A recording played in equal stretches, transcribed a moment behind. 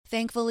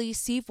Thankfully,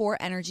 C4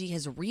 Energy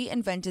has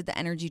reinvented the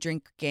energy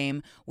drink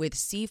game with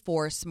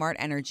C4 Smart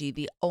Energy,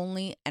 the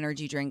only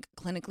energy drink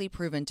clinically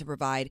proven to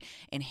provide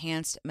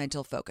enhanced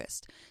mental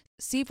focus.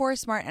 C4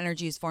 Smart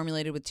Energy is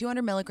formulated with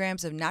 200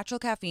 milligrams of natural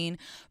caffeine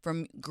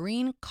from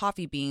green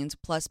coffee beans,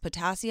 plus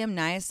potassium,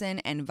 niacin,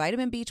 and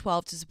vitamin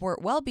B12 to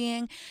support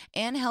well-being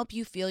and help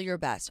you feel your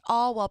best,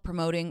 all while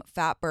promoting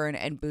fat burn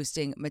and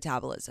boosting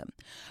metabolism.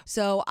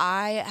 So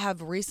I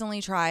have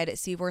recently tried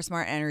C4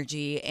 Smart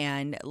Energy,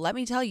 and let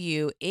me tell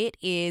you, it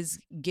is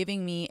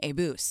giving me a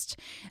boost.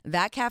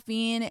 That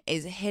caffeine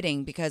is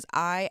hitting because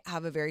I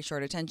have a very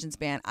short attention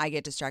span. I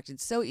get distracted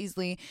so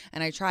easily,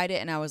 and I tried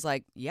it and I was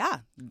like,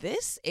 yeah,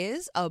 this is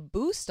a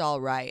boost,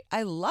 all right.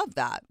 I love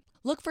that.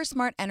 Look for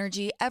Smart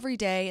Energy every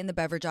day in the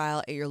beverage aisle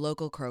at your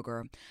local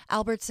Kroger,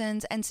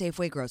 Albertsons, and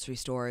Safeway grocery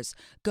stores.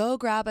 Go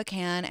grab a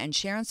can and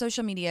share on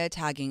social media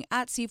tagging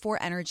at C4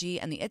 Energy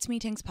and the It's Me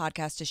Tinks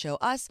podcast to show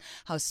us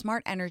how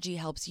Smart Energy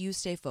helps you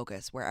stay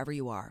focused wherever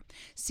you are.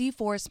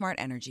 C4 Smart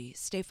Energy.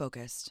 Stay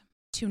focused.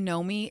 To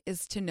know me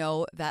is to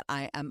know that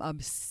I am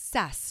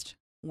obsessed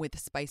with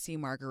spicy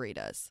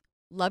margaritas.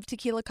 Love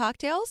tequila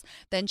cocktails?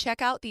 Then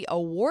check out the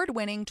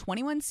award-winning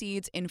 21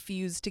 Seeds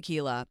Infused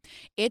Tequila.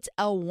 It's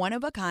a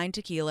one-of-a-kind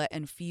tequila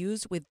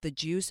infused with the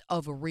juice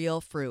of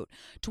real fruit.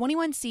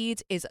 21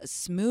 Seeds is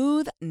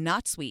smooth,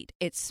 not sweet.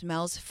 It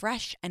smells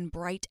fresh and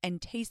bright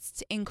and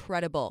tastes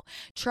incredible.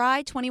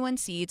 Try 21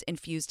 Seeds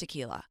Infused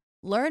Tequila.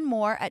 Learn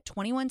more at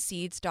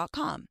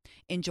 21seeds.com.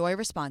 Enjoy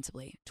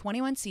responsibly.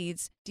 21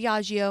 Seeds,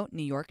 Diageo,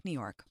 New York, New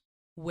York.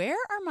 Where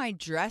are my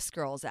dress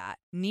girls at?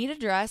 Need a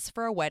dress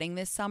for a wedding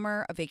this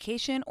summer, a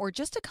vacation, or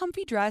just a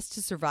comfy dress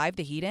to survive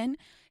the heat in?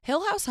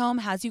 Hill House Home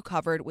has you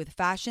covered with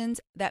fashions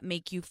that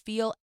make you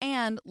feel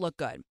and look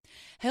good.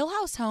 Hill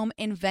House Home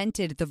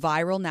invented the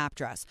viral nap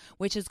dress,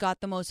 which has got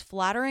the most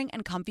flattering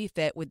and comfy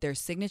fit with their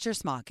signature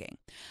smocking.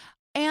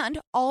 And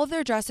all of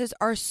their dresses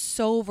are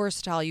so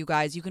versatile, you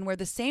guys. You can wear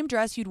the same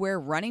dress you'd wear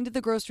running to the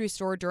grocery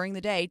store during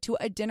the day to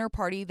a dinner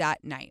party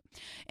that night.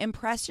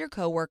 Impress your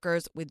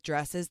coworkers with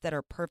dresses that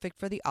are perfect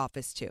for the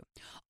office, too.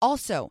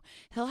 Also,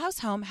 Hill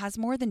House Home has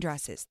more than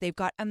dresses. They've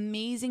got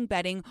amazing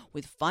bedding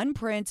with fun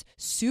prints,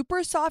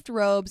 super soft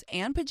robes,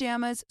 and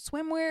pajamas,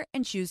 swimwear,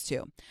 and shoes,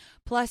 too.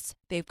 Plus,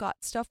 they've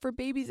got stuff for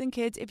babies and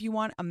kids if you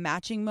want a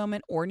matching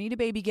moment or need a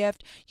baby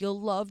gift. You'll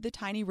love the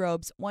tiny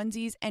robes,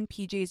 onesies, and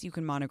PJs you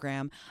can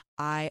monogram.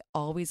 I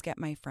always get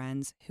my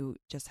friends who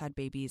just had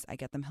babies, I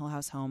get them Hill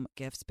House Home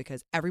gifts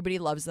because everybody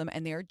loves them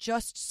and they are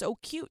just so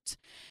cute.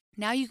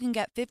 Now you can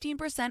get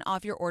 15%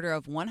 off your order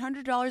of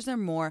 $100 or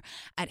more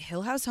at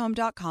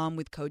hillhousehome.com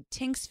with code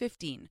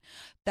TINKS15.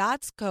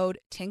 That's code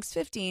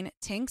TINKS15,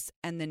 TINKS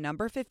and the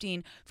number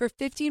 15 for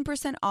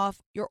 15%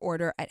 off your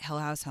order at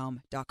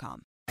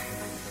hillhousehome.com.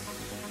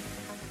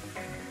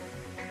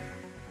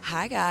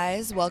 Hi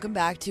guys, welcome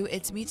back to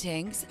It's Me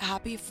Tinks.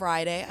 Happy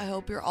Friday. I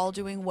hope you're all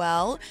doing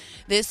well.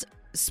 This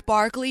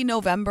sparkly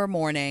November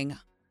morning,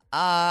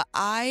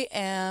 I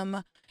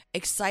am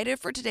excited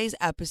for today's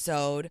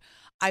episode.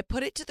 I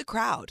put it to the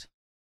crowd.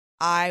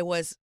 I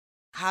was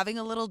having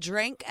a little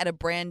drink at a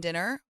brand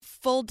dinner,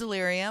 full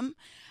delirium,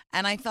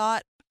 and I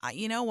thought,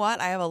 you know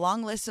what? I have a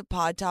long list of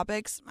pod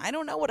topics. I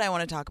don't know what I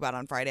want to talk about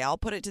on Friday. I'll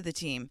put it to the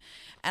team.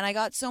 And I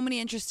got so many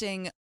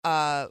interesting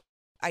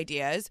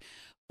ideas.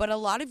 But a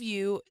lot of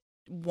you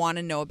want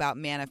to know about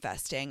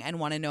manifesting and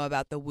want to know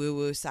about the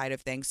woo-woo side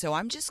of things. So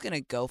I'm just going to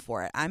go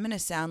for it. I'm going to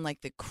sound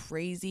like the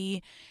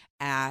crazy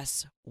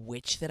ass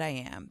witch that I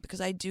am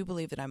because I do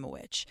believe that I'm a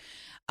witch.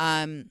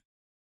 I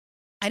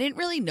didn't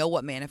really know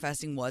what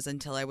manifesting was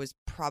until I was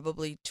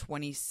probably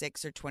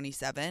 26 or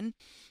 27.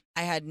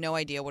 I had no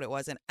idea what it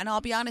was. And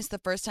I'll be honest, the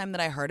first time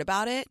that I heard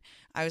about it,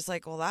 I was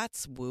like, well,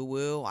 that's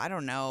woo-woo. I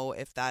don't know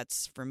if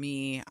that's for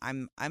me.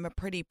 I'm a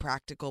pretty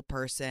practical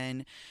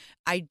person.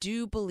 I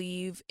do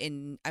believe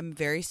I'm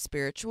very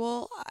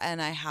spiritual,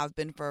 and I have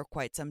been for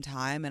quite some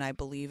time, and I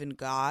believe in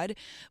God.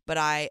 But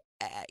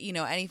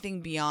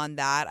anything beyond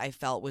that, I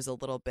felt was a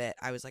little bit,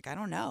 I was like, I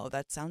don't know.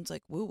 That sounds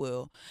like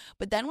woo-woo.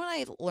 But then when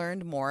I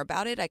learned more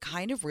about it, I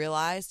kind of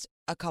realized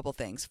a couple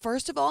things.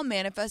 First of all,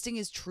 manifesting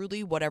is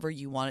truly whatever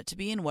you want it to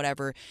be and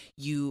whatever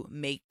you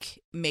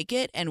make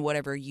it and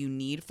whatever you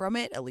need from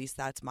it. At least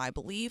that's my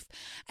belief.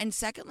 And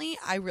secondly,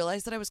 I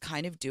realized that I was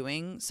kind of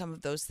doing some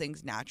of those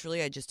things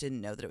naturally. I just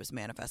didn't know that it was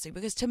manifesting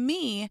because to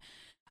me,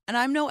 and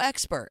I'm no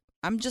expert,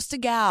 I'm just a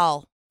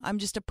gal. I'm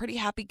just a pretty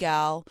happy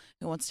gal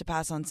who wants to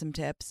pass on some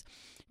tips.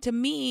 To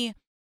me,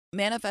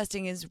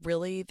 manifesting is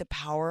really the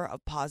power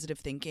of positive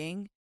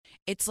thinking.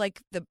 It's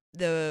like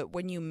the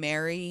when you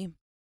marry,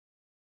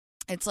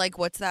 it's like,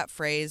 what's that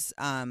phrase?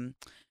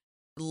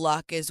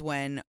 Luck is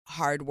when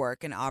hard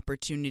work and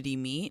opportunity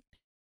meet.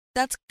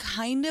 That's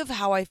kind of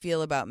how I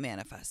feel about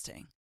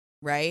manifesting,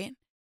 right?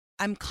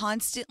 I'm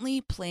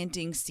constantly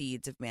planting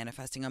seeds of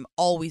manifesting. I'm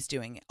always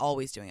doing it.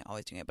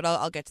 But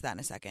I'll get to that in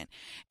a second.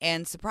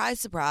 And surprise,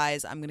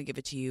 surprise, I'm going to give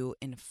it to you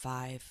in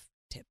 5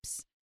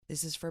 tips.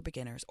 This is for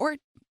beginners or,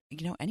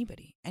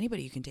 anybody.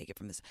 Anybody you can take it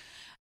from this.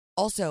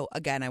 Also,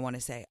 again, I want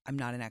to say I'm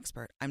not an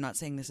expert. I'm not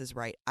saying this is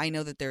right. I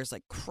know that there's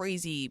like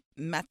crazy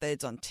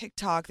methods on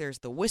TikTok. There's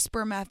the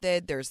whisper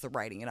method. There's the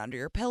writing it under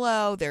your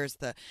pillow. There's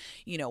the,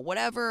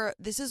 whatever.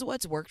 This is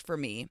what's worked for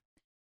me.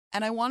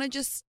 And I want to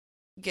just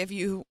give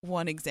you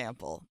one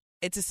example.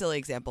 It's a silly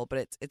example,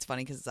 but it's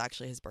funny because it's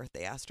actually his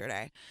birthday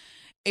yesterday.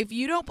 If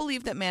you don't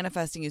believe that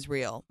manifesting is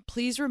real,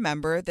 please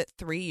remember that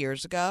 3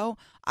 years ago,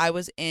 I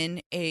was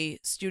in a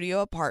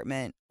studio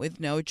apartment with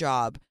no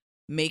job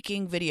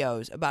making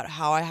videos about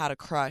how I had a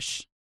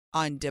crush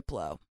on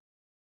Diplo,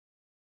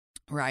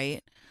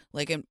 right?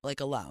 Like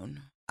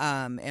alone,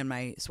 in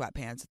my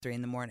sweatpants at 3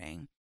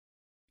 a.m.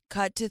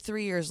 Cut to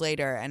 3 years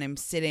later, and I'm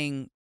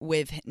sitting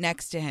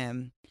next to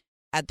him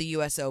at the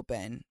U.S.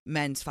 Open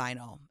men's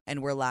final,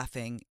 and we're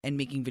laughing and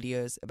making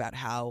videos about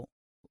how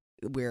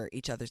we're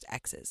each other's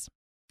exes.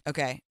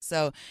 Okay,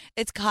 so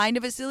it's kind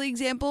of a silly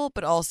example,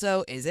 but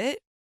also, is it?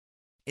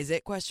 Is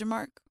it? Question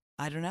mark?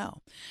 I don't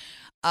know.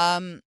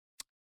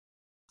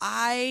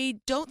 I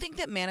don't think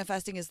that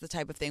manifesting is the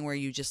type of thing where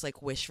you just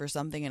like wish for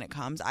something and it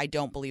comes. I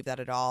don't believe that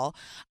at all.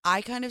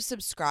 I kind of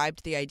subscribe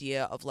to the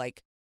idea of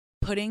like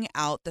putting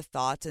out the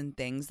thoughts and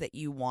things that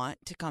you want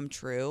to come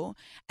true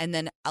and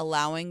then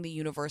allowing the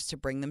universe to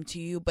bring them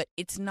to you. But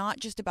it's not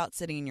just about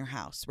sitting in your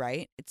house,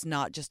 right? It's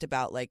not just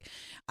about like,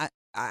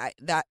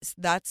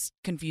 that's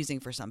confusing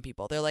for some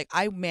people. They're like,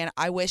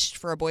 I wished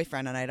for a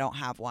boyfriend and I don't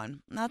have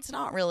one. That's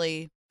not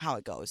really how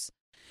it goes.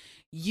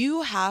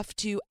 You have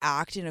to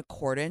act in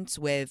accordance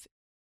with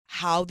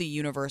how the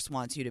universe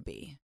wants you to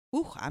be.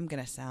 Ooh, I'm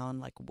going to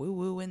sound like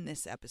woo-woo in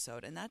this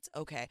episode, and that's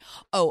okay.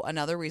 Oh,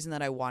 another reason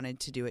that I wanted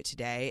to do it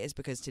today is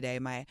because today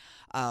my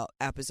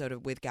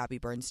episode with Gabby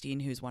Bernstein,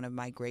 who's one of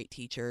my great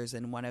teachers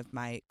and one of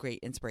my great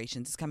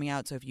inspirations, is coming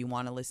out. So if you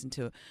want to listen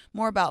to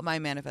more about my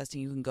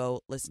manifesting, you can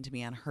go listen to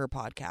me on her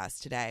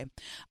podcast today.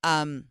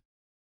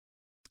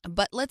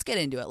 But let's get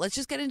into it. Let's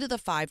just get into the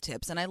 5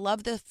 tips. And I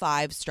love the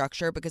 5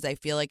 structure because I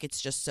feel like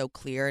it's just so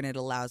clear and it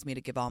allows me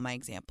to give all my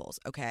examples.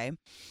 Okay.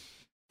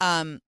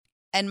 And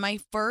my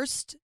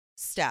first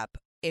step,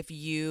 if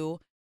you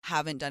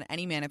haven't done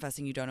any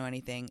manifesting, you don't know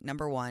anything,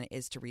 number 1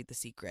 is to read The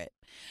Secret.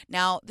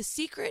 Now, The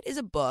Secret is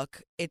a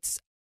book.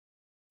 It's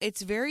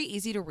very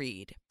easy to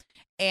read.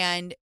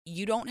 And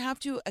you don't have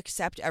to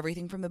accept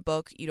everything from the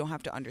book. You don't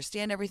have to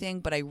understand everything.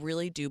 But I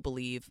really do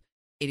believe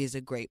it is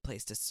a great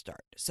place to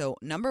start. So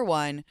number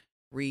 1,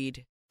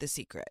 read The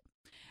Secret.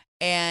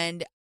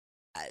 And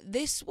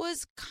this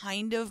was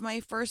kind of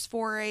my first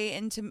foray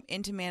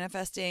into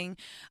manifesting.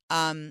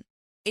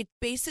 It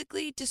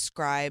basically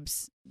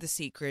describes the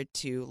secret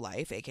to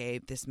life, aka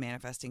this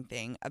manifesting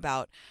thing,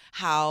 about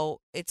how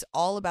it's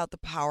all about the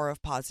power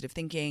of positive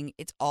thinking.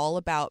 It's all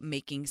about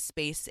making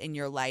space in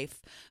your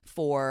life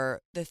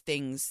for the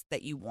things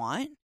that you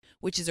want,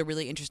 which is a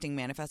really interesting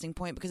manifesting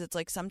point because it's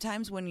like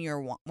sometimes when you're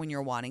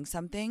wanting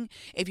something,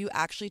 if you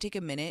actually take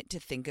a minute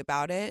to think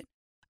about it,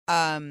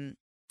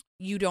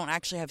 you don't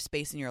actually have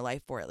space in your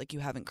life for it. Like you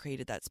haven't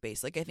created that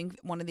space. Like I think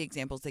one of the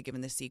examples they give in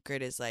The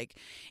Secret is like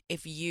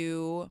if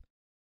you,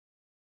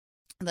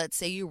 let's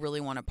say you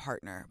really want a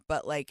partner,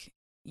 but like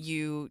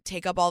you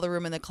take up all the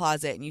room in the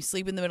closet and you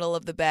sleep in the middle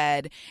of the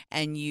bed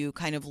and you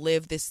kind of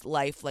live this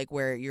life like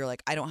where you're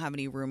like, I don't have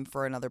any room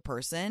for another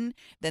person,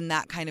 then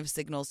that kind of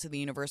signals to the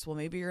universe, well,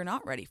 maybe you're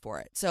not ready for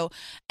it. So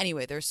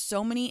anyway, there's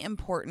so many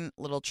important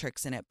little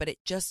tricks in it, but it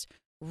just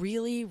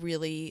really,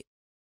 really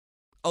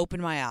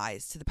opened my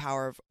eyes to the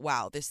power of,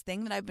 wow, this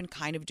thing that I've been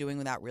kind of doing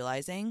without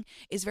realizing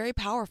is very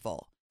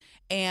powerful.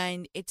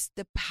 And it's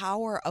the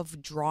power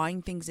of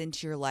drawing things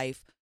into your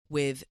life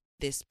with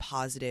this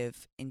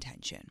positive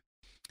intention.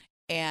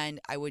 And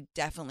I would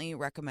definitely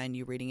recommend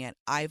you reading it.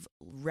 I've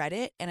read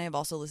it and I've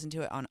also listened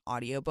to it on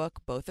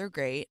audiobook. Both are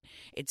great.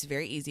 It's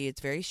very easy. It's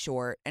very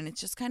short. And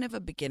it's just kind of a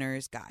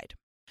beginner's guide.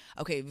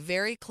 Okay,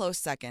 very close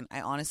second.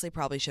 I honestly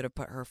probably should have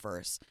put her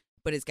first,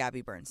 but it's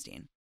Gabby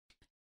Bernstein.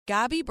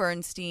 Gabby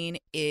Bernstein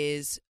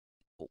is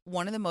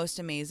one of the most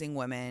amazing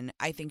women.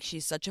 I think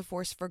she's such a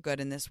force for good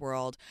in this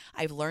world.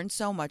 I've learned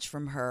so much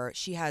from her.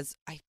 She has,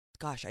 I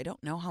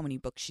don't know how many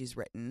books she's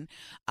written.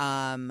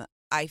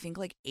 I think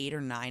like 8 or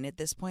 9 at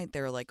this point.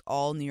 They're like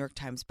all New York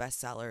Times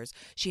bestsellers.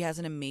 She has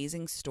an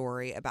amazing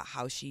story about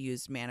how she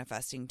used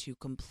manifesting to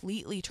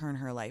completely turn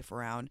her life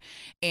around.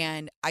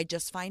 And I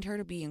just find her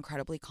to be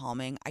incredibly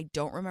calming. I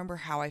don't remember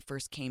how I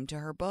first came to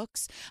her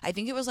books. I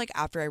think it was like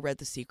after I read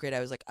The Secret, I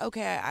was like,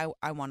 okay,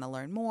 I want to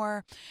learn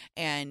more.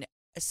 And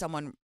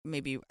someone,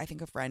 maybe I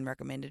think a friend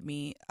recommended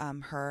me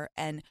her,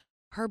 and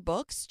her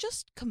books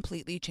just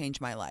completely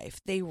changed my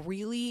life. They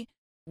really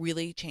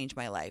changed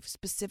my life,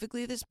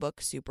 specifically this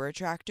book, Super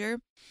Attractor.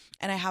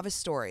 And I have a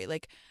story.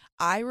 Like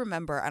I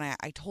remember, and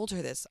I told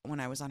her this when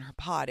I was on her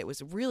pod, it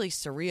was really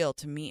surreal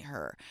to meet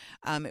her.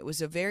 It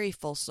was a very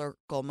full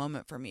circle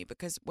moment for me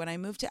because when I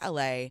moved to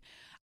LA,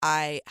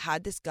 I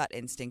had this gut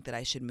instinct that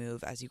I should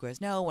move, as you guys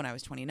know, when I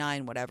was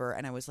 29, whatever.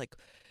 And I was like,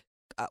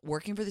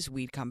 working for this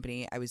weed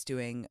company. I was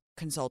doing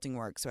consulting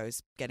work, so I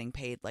was getting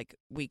paid like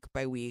week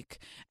by week,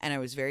 and I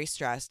was very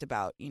stressed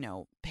about,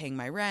 paying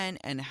my rent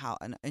and how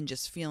and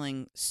just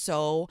feeling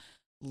so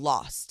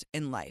lost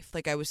in life.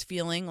 Like I was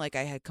feeling like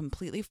I had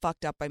completely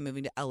fucked up by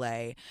moving to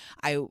LA.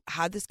 I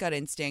had this gut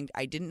instinct.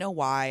 I didn't know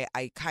why.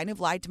 I kind of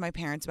lied to my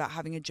parents about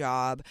having a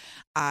job.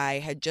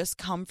 I had just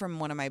come from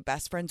one of my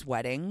best friend's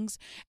weddings.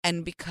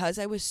 And because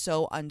I was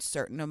so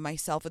uncertain of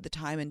myself at the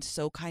time and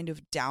so kind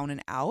of down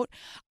and out,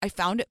 I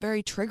found it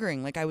very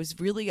triggering. Like I was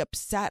really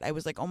upset. I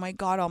was like, oh my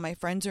God, all my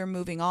friends are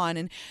moving on.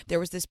 And there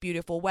was this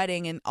beautiful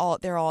wedding and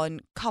they're all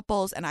in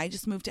couples. And I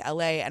just moved to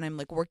LA and I'm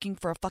like working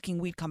for a fucking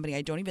weed company.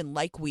 I don't even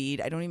like weed.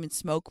 I don't even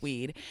smoke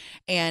weed,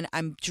 and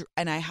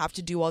I have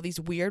to do all these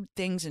weird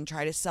things and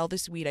try to sell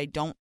this weed I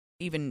don't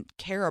even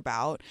care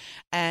about.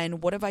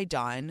 And what have I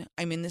done?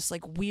 I'm in this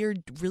like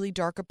weird, really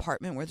dark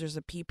apartment where there's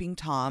a peeping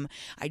Tom.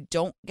 I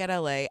don't get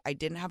LA. I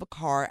didn't have a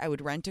car. I would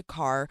rent a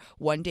car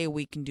one day a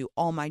week and do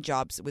all my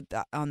jobs with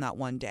that on that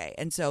one day.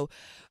 And so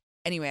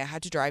anyway, I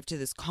had to drive to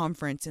this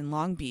conference in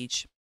Long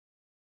Beach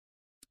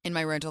in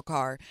my rental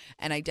car,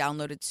 and I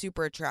downloaded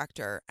Super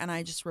Attractor, and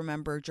I just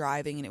remember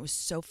driving, and it was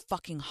so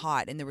fucking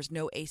hot, and there was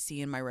no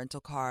AC in my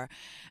rental car,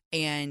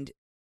 and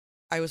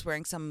I was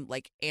wearing some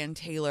like Ann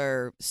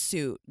Taylor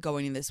suit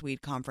going to this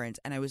weed conference,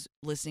 and I was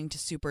listening to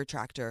Super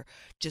Attractor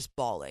just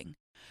bawling,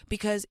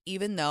 because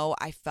even though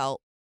I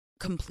felt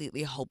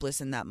completely hopeless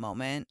in that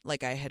moment,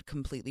 like I had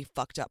completely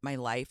fucked up my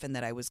life and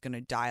that I was going to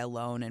die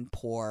alone and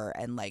poor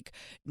and like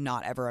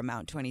not ever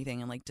amount to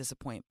anything and like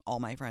disappoint all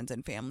my friends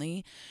and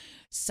family,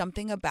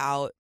 something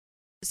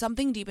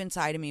deep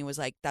inside of me was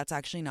like, that's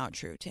actually not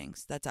true,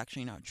 Tinks. That's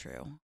actually not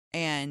true.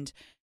 And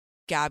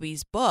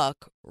Gabby's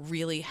book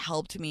really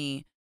helped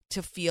me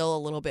to feel a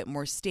little bit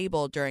more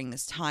stable during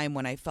this time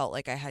when I felt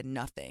like I had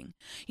nothing.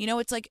 You know,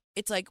 it's like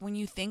when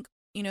you think,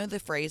 you know, the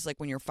phrase like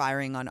when you're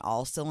firing on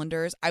all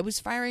cylinders, I was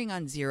firing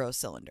on 0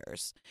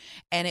 cylinders.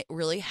 And it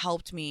really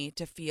helped me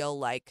to feel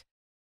like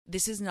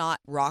this is not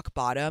rock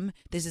bottom.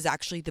 This is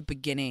actually the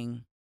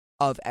beginning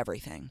of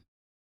everything.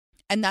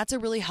 And that's a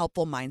really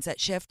helpful mindset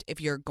shift if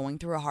you're going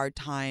through a hard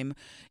time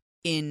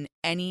in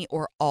any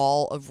or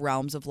all of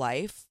realms of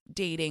life,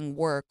 dating,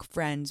 work,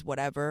 friends,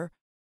 whatever.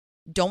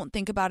 Don't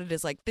think about it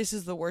as like, this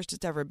is the worst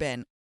it's ever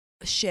been.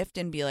 Shift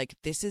and be like,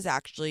 this is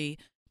actually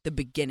the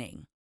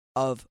beginning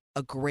of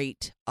a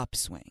great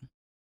upswing.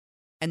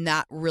 And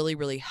that really,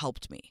 really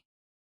helped me.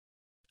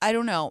 I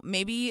don't know.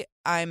 Maybe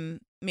I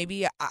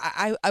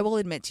will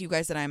admit to you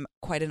guys that I'm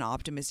quite an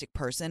optimistic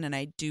person and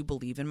I do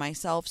believe in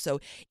myself. So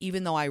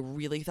even though I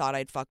really thought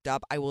I'd fucked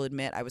up, I will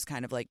admit I was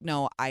kind of like,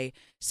 no,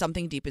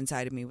 something deep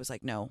inside of me was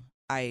like, no,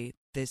 I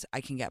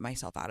can get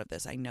myself out of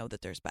this. I know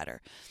that there's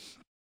better.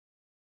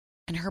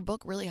 And her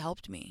book really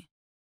helped me.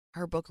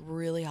 I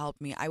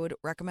would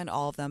recommend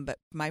all of them, but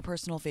my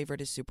personal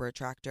favorite is Super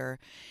Attractor.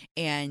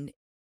 And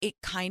it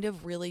kind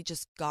of really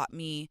just got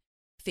me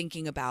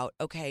thinking about,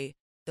 okay,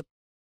 the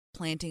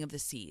planting of the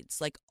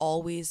seeds. Like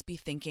always be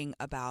thinking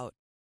about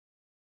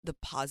the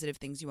positive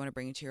things you want to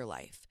bring into your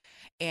life.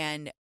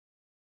 And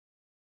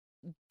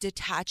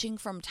detaching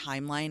from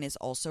timeline is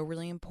also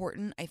really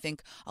important. I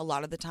think a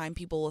lot of the time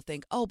people will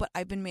think, oh, but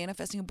I've been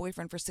manifesting a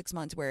boyfriend for 6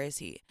 months. Where is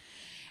he?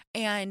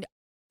 And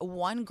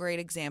one great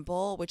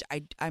example, which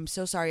I'm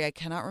so sorry, I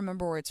cannot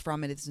remember where it's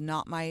from. It's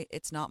not my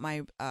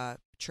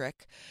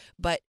trick,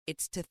 but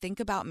it's to think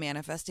about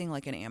manifesting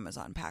like an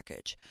Amazon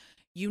package.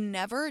 You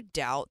never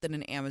doubt that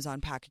an Amazon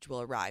package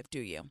will arrive, do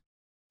you?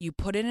 You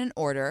put in an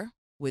order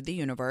with the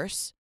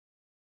universe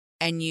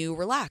and you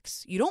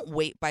relax. You don't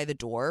wait by the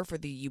door for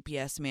the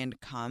UPS man to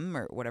come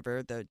or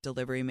whatever, the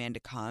delivery man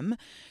to come.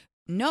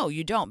 No,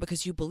 you don't,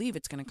 because you believe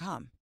it's going to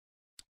come.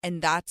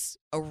 And that's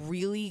a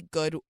really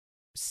good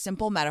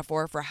simple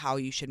metaphor for how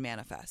you should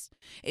manifest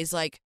is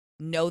like,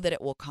 know that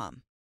it will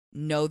come.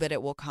 Know that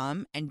it will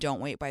come and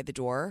don't wait by the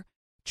door.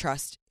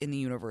 Trust in the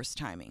universe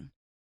timing.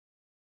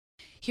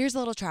 Here's a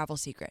little travel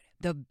secret.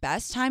 The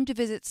best time to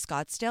visit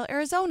Scottsdale,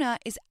 Arizona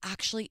is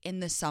actually in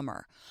the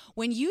summer.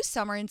 When you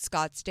summer in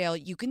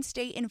Scottsdale, you can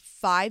stay in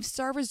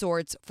 5-star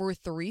resorts for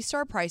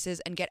 3-star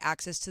prices and get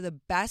access to the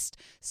best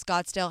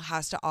Scottsdale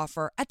has to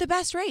offer at the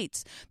best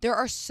rates. There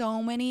are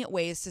so many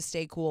ways to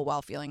stay cool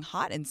while feeling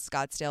hot in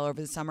Scottsdale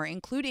over the summer,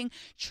 including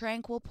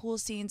tranquil pool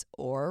scenes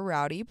or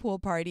rowdy pool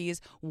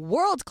parties,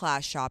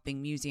 world-class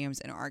shopping, museums,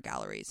 and art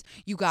galleries.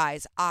 You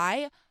guys,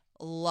 I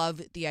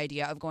love the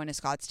idea of going to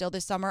Scottsdale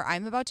this summer.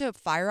 I'm about to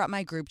fire up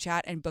my group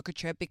chat and book a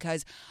trip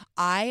because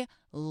I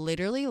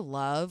literally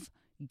love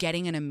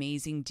getting an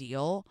amazing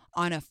deal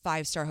on a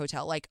 5-star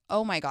hotel. Like,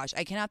 oh my gosh,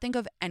 I cannot think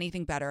of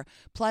anything better.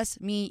 Plus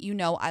me, you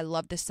know, I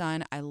love the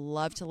sun. I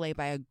love to lay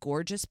by a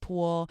gorgeous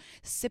pool,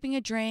 sipping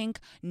a drink,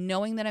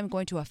 knowing that I'm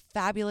going to a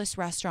fabulous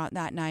restaurant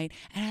that night.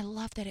 And I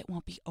love that it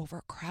won't be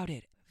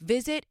overcrowded.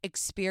 Visit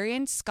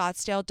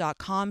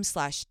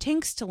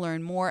experiencescottsdale.com/tinks to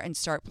learn more and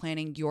start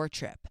planning your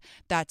trip.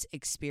 That's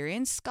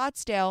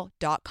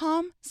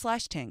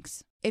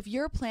experiencescottsdale.com/tinks. If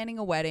you're planning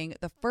a wedding,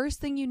 the first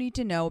thing you need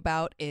to know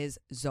about is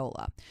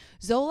Zola.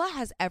 Zola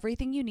has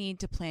everything you need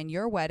to plan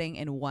your wedding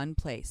in one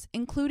place,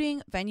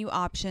 including venue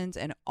options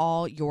and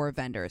all your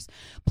vendors.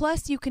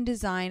 Plus, you can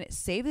design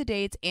save the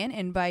dates and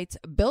invites,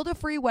 build a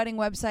free wedding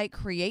website,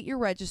 create your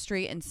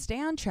registry, and stay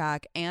on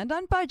track and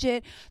on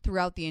budget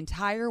throughout the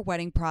entire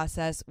wedding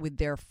process with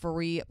their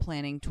free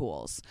planning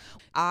tools.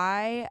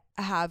 I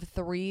have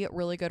 3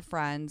 really good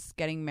friends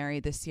getting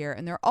married this year,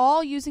 and they're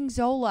all using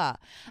Zola.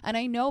 And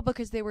I know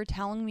because they were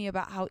telling me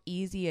about how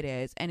easy it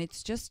is, and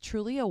it's just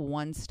truly a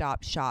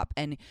one-stop shop.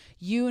 And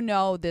you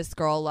know this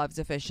girl loves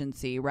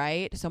efficiency,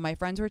 right? So my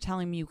friends were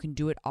telling me you can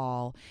do it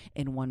all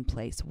in one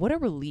place. What a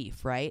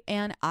relief, right?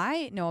 And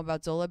I know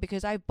about Zola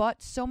because I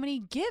bought so many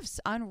gifts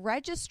on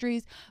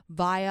registries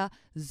via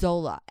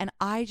Zola, and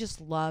I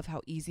just love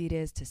how easy it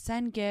is to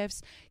send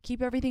gifts,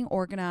 keep everything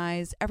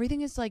organized.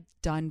 Everything is like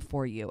done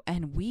for you,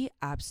 and we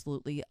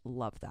absolutely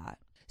love that.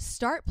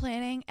 Start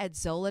planning at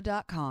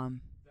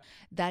Zola.com.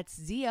 That's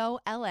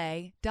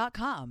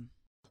ZOLA.com.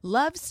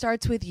 Love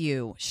starts with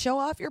you. Show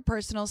off your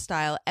personal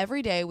style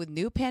every day with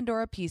new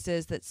Pandora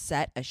pieces that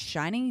set a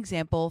shining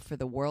example for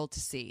the world to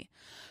see.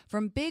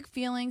 From big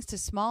feelings to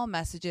small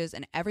messages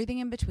and everything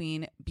in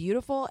between,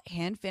 beautiful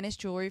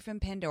hand-finished jewelry from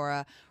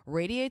Pandora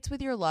radiates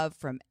with your love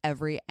from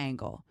every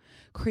angle.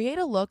 Create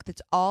a look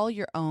that's all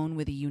your own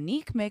with a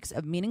unique mix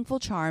of meaningful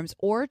charms,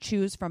 or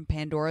choose from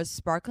Pandora's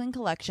sparkling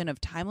collection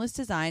of timeless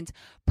designs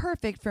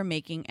perfect for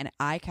making an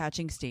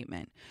eye-catching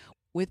statement.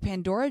 With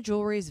Pandora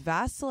Jewelry's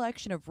vast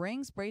selection of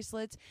rings,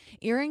 bracelets,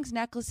 earrings,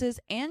 necklaces,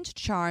 and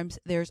charms,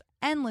 there's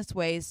endless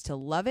ways to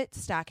love it,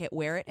 stack it,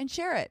 wear it, and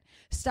share it.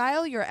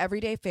 Style your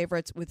everyday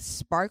favorites with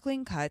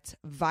sparkling cuts,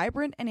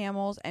 vibrant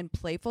enamels, and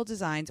playful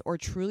designs, or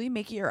truly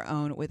make it your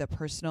own with a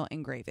personal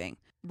engraving.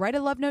 Write a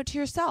love note to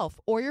yourself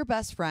or your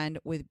best friend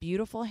with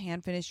beautiful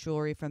hand-finished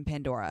jewelry from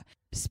Pandora.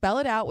 Spell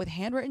it out with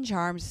handwritten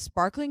charms,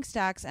 sparkling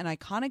stacks, and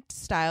iconic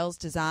styles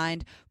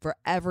designed for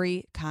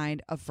every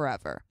kind of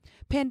forever.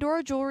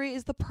 Pandora Jewelry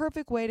is the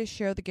perfect way to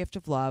share the gift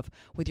of love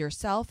with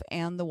yourself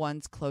and the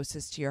ones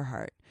closest to your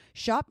heart.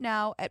 Shop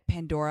now at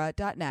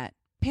Pandora.net.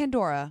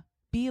 Pandora,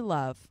 be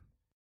love.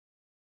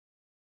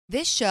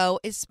 This show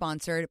is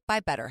sponsored by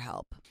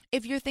BetterHelp.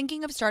 If you're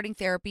thinking of starting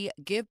therapy,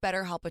 give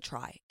BetterHelp a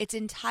try. It's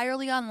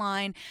entirely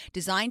online,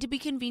 designed to be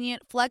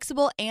convenient,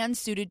 flexible, and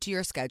suited to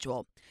your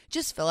schedule.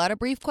 Just fill out a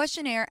brief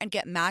questionnaire and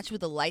get matched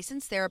with a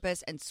licensed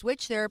therapist and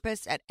switch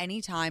therapists at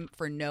any time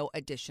for no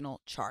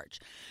additional charge.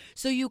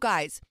 So you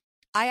guys,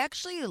 I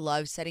actually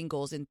love setting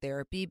goals in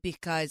therapy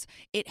because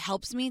it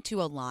helps me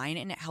to align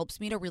and it helps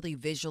me to really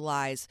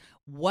visualize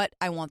what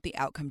I want the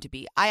outcome to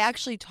be. I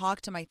actually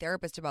talked to my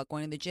therapist about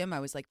going to the gym. I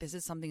was like, this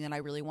is something that I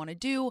really want to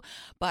do,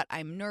 but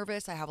I'm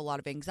nervous. I have a lot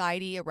of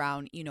anxiety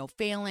around,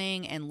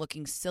 failing and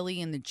looking silly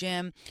in the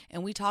gym.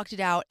 And we talked it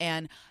out,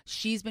 and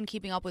she's been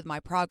keeping up with my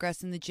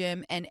progress in the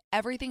gym, and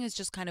everything is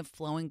just kind of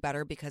flowing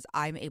better because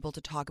I'm able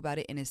to talk about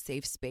it in a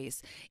safe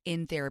space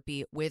in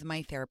therapy with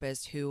my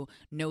therapist who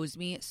knows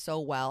me so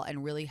well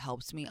and really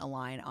helps me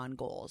align on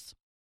goals.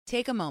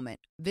 Take a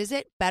moment.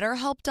 Visit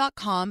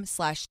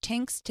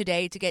BetterHelp.com/Tinks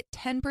today to get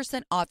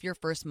 10% off your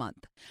first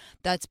month.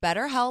 That's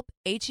BetterHelp,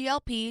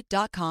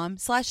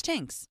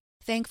 HELP.com/Tinks.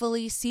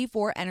 Thankfully,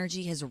 C4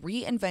 Energy has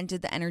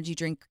reinvented the energy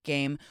drink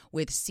game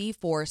with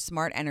C4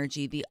 Smart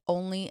Energy, the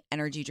only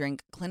energy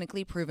drink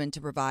clinically proven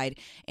to provide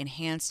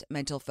enhanced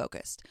mental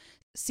focus.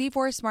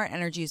 C4 Smart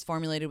Energy is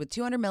formulated with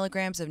 200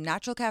 milligrams of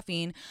natural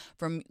caffeine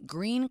from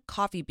green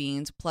coffee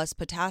beans, plus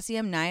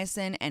potassium,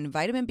 niacin, and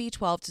vitamin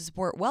B12 to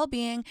support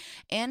well-being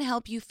and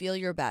help you feel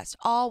your best,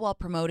 all while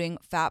promoting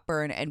fat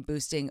burn and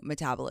boosting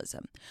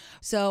metabolism.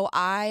 So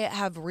I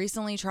have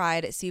recently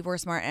tried C4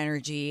 Smart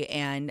Energy,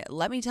 and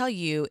let me tell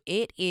you,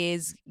 it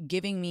is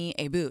giving me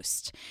a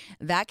boost.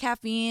 That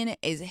caffeine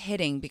is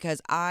hitting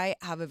because I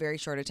have a very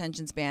short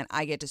attention span.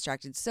 I get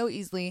distracted so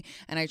easily,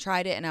 and I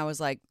tried it and I was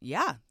like,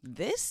 yeah,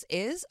 this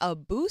is a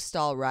boost,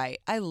 all right.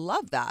 I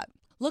love that.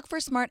 Look for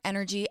Smart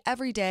Energy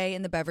every day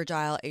in the beverage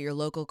aisle at your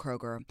local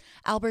Kroger,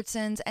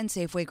 Albertsons, and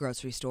Safeway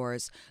grocery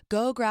stores.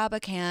 Go grab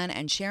a can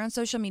and share on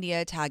social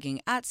media,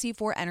 tagging at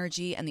C4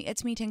 Energy and the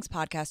It's Me Tinks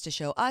podcast to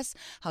show us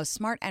how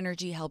Smart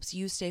Energy helps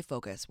you stay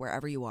focused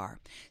wherever you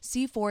are.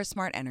 C4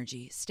 Smart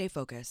Energy. Stay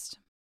focused.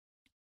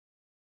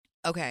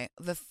 Okay,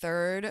 the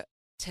third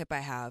tip I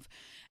have,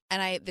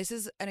 and this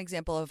is an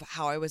example of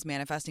how I was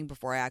manifesting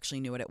before I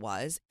actually knew what it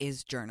was,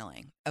 is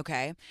journaling,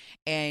 okay?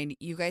 And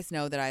you guys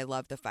know that I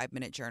love the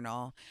 5-minute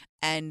journal.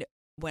 And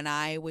when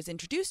I was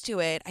introduced to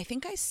it, I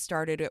think I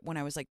started it when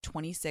I was like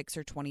 26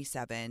 or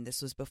 27.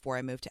 This was before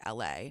I moved to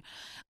LA.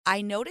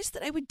 I noticed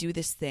that I would do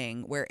this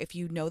thing where if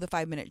you know the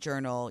 5-minute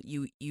journal,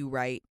 you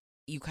write,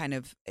 you kind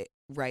of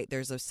write,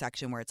 there's a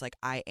section where it's like,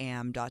 I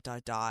am ...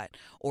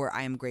 or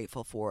I am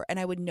grateful for. And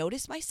I would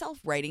notice myself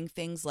writing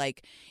things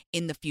like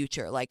in the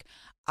future, like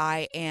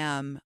I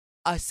am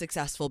a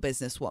successful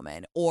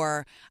businesswoman,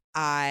 or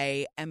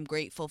I am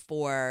grateful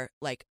for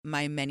like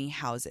my many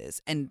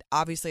houses. And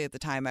obviously at the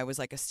time I was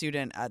like a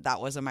student, that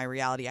wasn't my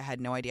reality. I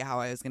had no idea how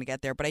I was going to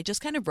get there, but I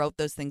just kind of wrote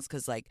those things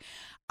cuz like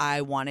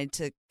I wanted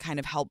to kind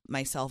of help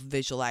myself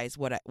visualize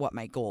what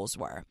my goals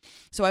were.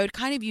 So I would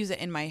kind of use it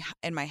in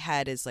my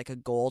head as like a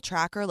goal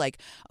tracker, like,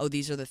 oh,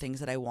 these are the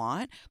things that I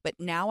want. But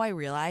now I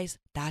realize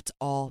that's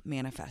all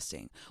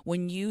manifesting.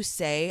 When you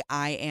say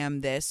I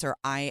am this, or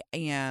I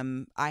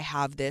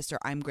have this, or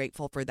I'm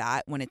grateful for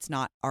that, when it's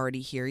not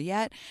already here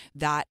yet,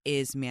 that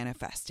is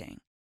manifesting.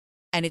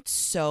 And it's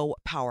so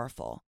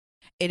powerful.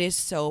 It is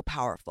so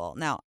powerful.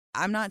 Now,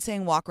 I'm not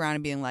saying walk around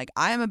and being like,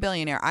 I am a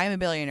billionaire. I am a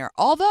billionaire.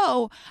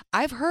 Although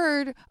I've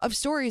heard of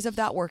stories of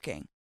that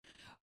working.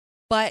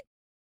 But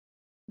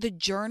the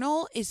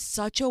journal is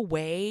such a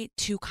way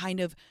to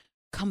kind of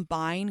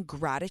combine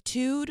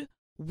gratitude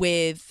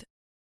with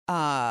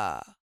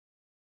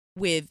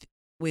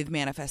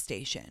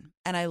manifestation.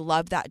 And I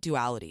love that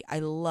duality. I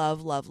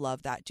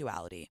love that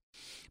duality.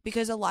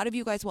 Because a lot of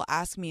you guys will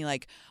ask me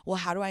like, well,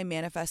 how do I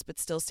manifest but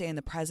still stay in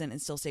the present and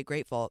still stay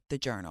grateful? The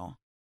journal,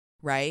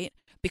 right?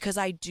 Because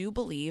I do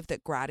believe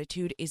that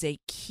gratitude is a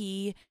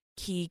key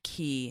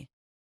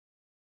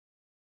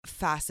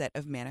facet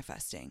of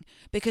manifesting.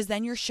 Because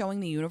then you're showing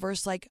the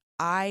universe like,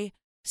 I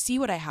see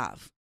what I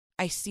have.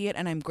 I see it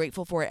and I'm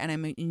grateful for it and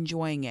I'm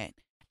enjoying it.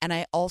 And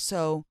I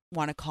also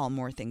want to call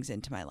more things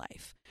into my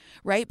life,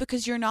 right?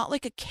 Because you're not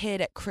like a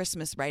kid at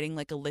Christmas writing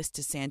like a list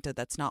to Santa.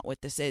 That's not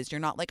what this is. You're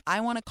not like, I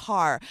want a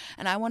car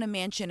and I want a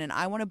mansion and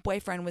I want a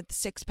boyfriend with a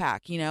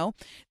six-pack, you know?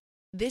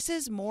 This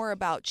is more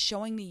about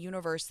showing the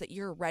universe that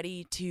you're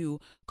ready to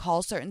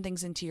call certain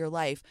things into your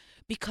life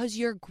because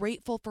you're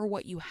grateful for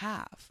what you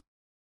have,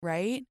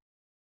 right?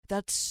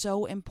 That's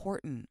so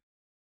important.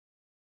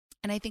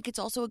 And I think it's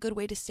also a good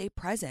way to stay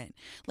present.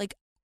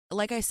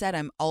 Like I said,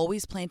 I'm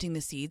always planting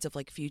the seeds of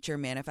like future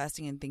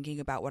manifesting and thinking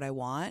about what I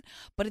want.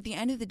 But at the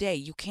end of the day,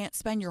 you can't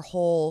spend your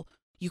whole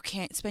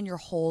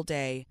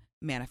day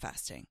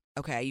manifesting.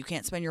 Okay. You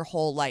can't spend your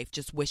whole life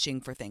just wishing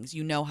for things.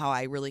 You know how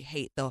I really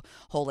hate the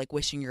whole like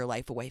wishing your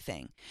life away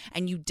thing.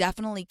 And you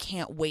definitely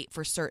can't wait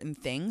for certain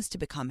things to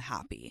become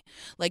happy.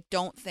 Like,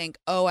 don't think,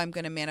 oh, I'm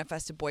going to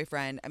manifest a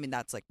boyfriend. I mean,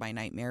 that's like my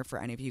nightmare for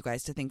any of you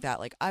guys to think that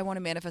like, I want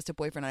to manifest a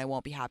boyfriend and I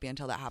won't be happy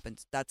until that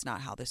happens. That's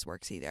not how this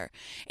works either.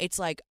 It's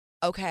like,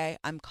 okay,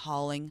 I'm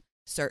calling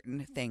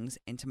certain things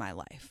into my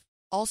life.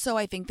 Also,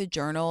 I think the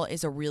journal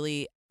is a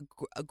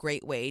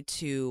great way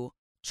to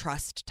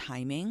trust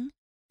timing.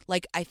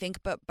 Like, I think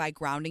but by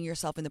grounding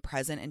yourself in the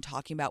present and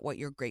talking about what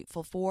you're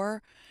grateful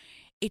for,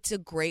 it's a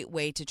great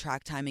way to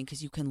track timing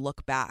because you can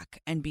look back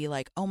and be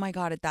like, oh my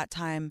God, at that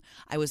time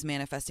I was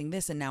manifesting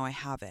this and now I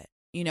have it.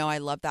 You know, I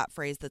love that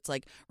phrase that's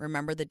like,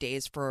 remember the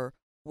days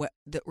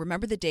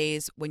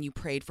when you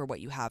prayed for what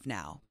you have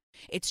now.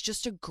 It's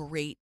just a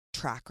great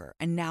tracker.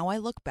 And now I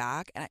look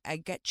back and I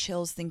get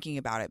chills thinking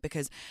about it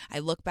because I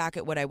look back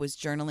at what I was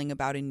journaling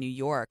about in New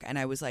York and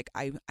I was like,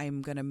 I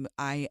am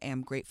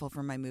grateful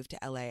for my move to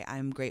LA.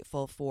 I'm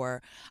grateful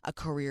for a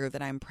career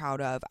that I'm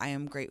proud of. I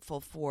am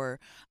grateful for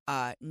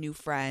new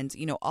friends,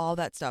 you know, all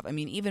that stuff. I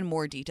mean, even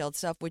more detailed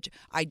stuff, which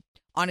I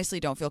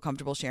honestly don't feel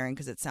comfortable sharing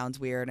because it sounds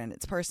weird and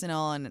it's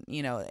personal and,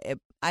 you know,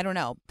 I don't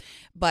know.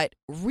 But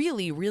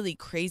really, really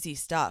crazy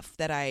stuff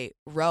that I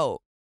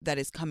wrote that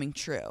is coming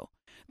true.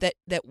 That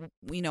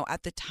you know,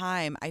 at the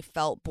time I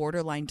felt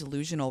borderline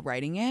delusional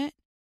writing it,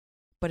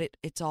 but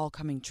it's all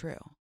coming true.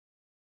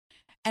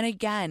 And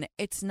again,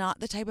 it's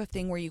not the type of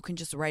thing where you can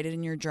just write it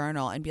in your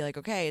journal and be like,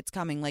 okay, it's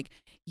coming. Like,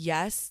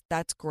 yes,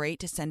 that's great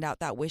to send out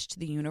that wish to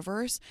the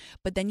universe,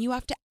 but then you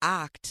have to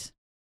act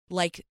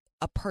like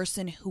a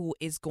person who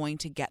is going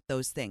to get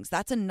those things.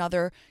 That's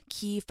another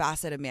key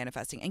facet of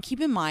manifesting. And keep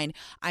in mind,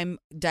 I'm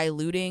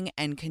diluting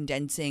and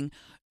condensing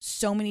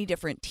so many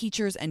different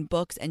teachers and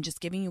books and just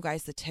giving you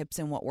guys the tips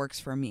and what works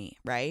for me,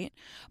 right?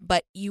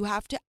 But you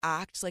have to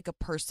act like a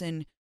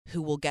person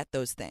who will get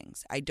those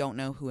things. I don't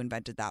know who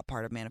invented that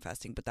part of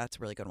manifesting, but that's a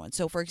really good one.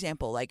 So for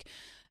example, like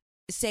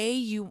say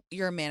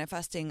you're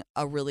manifesting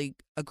a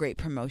great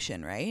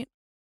promotion, right?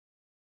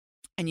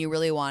 And you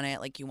really want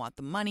it, like you want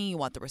the money, you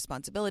want the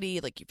responsibility,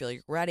 like you feel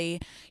you're ready,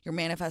 you're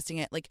manifesting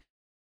it, like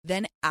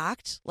then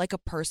act like a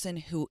person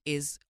who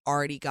is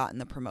already gotten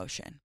the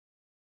promotion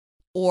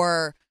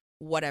or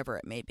whatever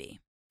it may be.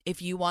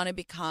 If you want to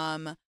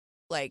become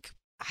like,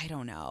 I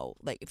don't know,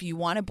 like if you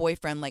want a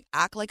boyfriend, like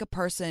act like a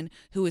person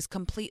who is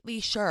completely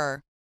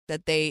sure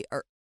that they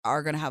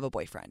are going to have a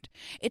boyfriend.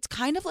 It's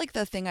kind of like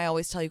the thing I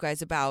always tell you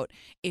guys about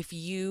if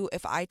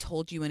I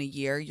told you in a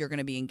year you're going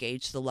to be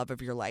engaged to the love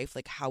of your life,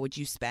 like how would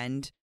you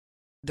spend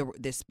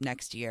this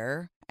next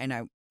year?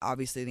 And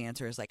obviously the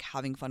answer is like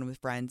having fun with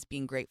friends,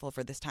 being grateful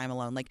for this time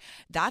alone. Like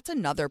that's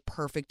another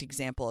perfect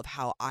example of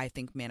how I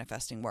think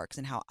manifesting works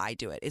and how I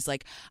do it. Is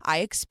like I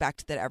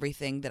expect that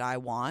everything that I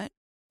want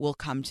will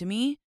come to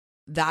me.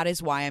 That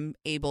is why I'm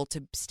able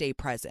to stay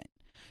present.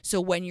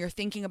 So when you're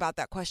thinking about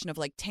that question of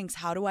like, Tinks,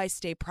 how do I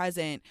stay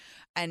present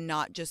and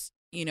not just,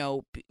 you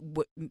know,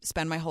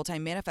 spend my whole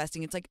time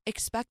manifesting? It's like,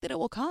 expect that it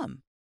will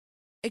come.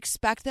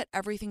 expect that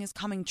everything is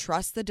coming.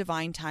 Trust the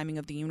divine timing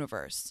of the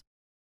universe.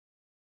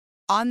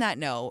 On that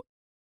note,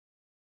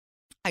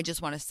 I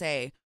just want to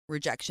say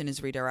rejection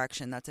is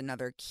redirection. That's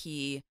another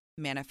key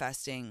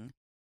manifesting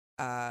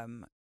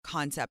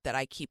concept that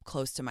I keep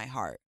close to my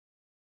heart.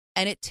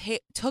 And it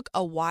took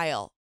a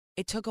while.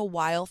 It took a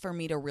while for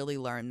me to really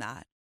learn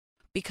that,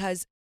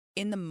 because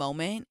in the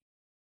moment,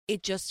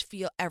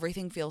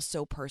 everything feels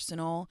so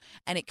personal,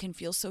 and it can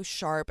feel so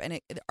sharp, and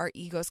our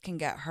egos can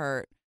get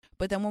hurt.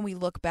 But then when we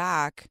look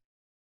back,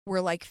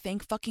 we're like,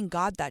 thank fucking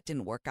God that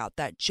didn't work out.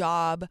 That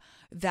job,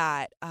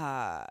 that,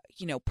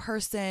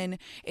 person.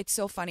 It's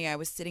so funny. I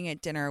was sitting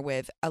at dinner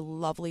with a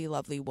lovely,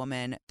 lovely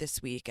woman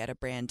this week at a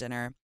brand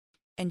dinner.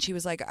 And she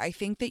was like, I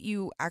think that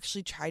you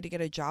actually tried to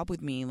get a job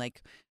with me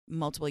like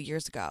multiple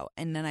years ago.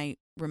 And then I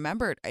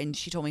remembered, and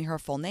she told me her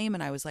full name.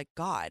 And I was like,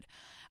 God,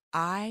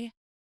 I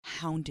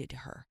hounded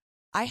her.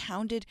 I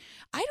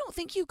don't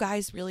think you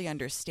guys really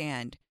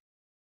understand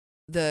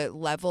the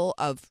level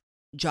of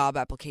job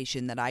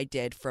application that I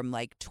did from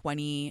like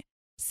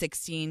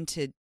 2016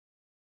 to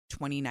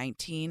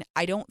 2019.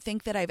 I don't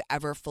think that I've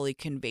ever fully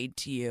conveyed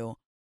to you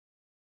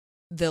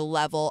the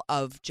level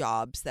of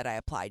jobs that I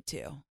applied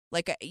to.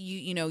 Like,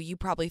 you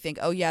probably think,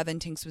 oh yeah, then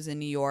Tinks was in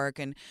New York,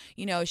 and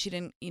she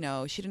didn't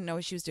know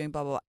what she was doing,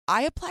 blah, blah, blah.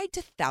 I applied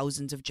to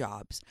thousands of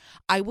jobs.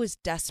 I was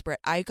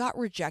desperate. I got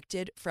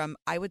rejected from,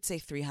 I would say,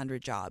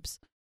 300 jobs.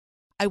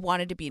 I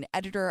wanted to be an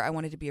editor. I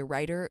wanted to be a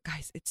writer.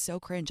 Guys, it's so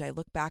cringe. I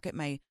look back at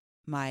my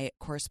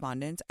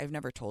correspondence. I've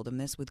never told them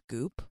this, with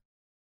Goop.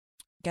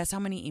 Guess how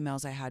many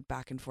emails I had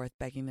back and forth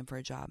begging them for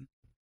a job?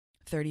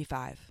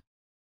 35.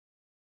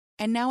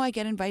 And now I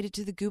get invited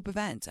to the Goop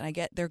events, and I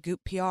get their Goop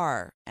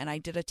PR, and I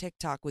did a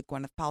TikTok with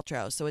Gwyneth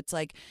Paltrow. So it's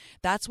like,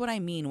 that's what I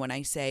mean when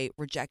I say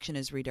rejection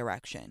is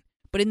redirection.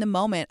 But in the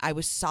moment, I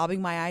was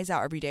sobbing my eyes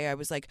out every day. I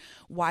was like,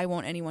 why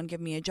won't anyone give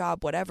me a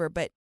job? Whatever.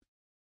 But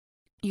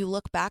you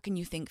look back and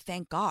you think,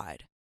 thank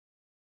God.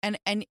 And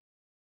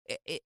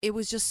it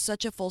was just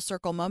such a full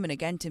circle moment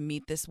again to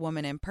meet this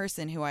woman in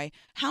person who I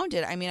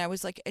hounded. I mean, I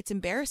was like, it's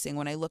embarrassing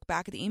when I look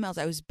back at the emails.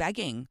 I was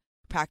begging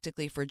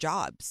practically for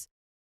jobs.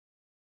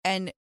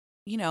 And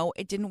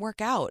it didn't work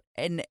out,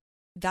 and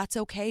that's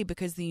okay,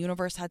 because the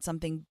universe had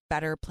something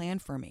better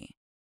planned for me.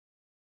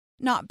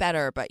 Not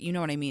better, but you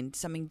know what I mean?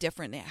 Something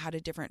different. It had a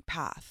different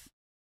path.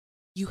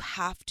 You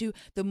have to,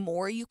 the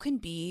more you can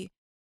be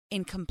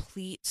in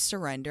complete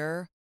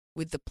surrender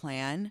with the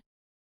plan,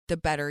 the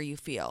better you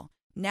feel.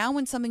 Now,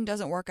 when something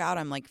doesn't work out,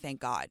 I'm like,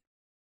 thank God.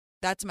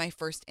 That's my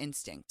first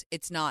instinct.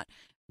 It's not,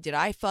 did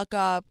I fuck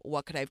up?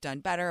 What could I have done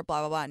better?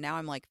 Blah, blah, blah. Now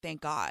I'm like,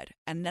 thank God.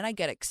 And then I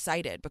get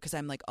excited because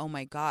I'm like, oh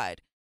my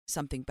God,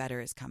 something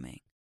better is coming.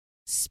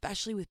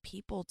 Especially with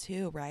people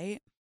too,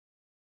 right?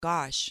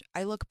 Gosh,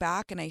 I look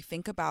back and I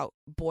think about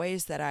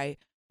boys that I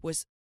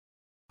was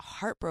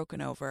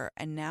heartbroken over,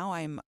 and now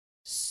I'm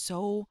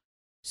so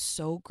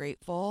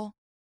grateful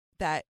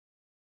that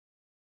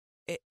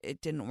it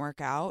didn't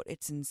work out.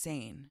 It's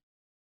insane.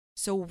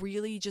 So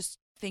really just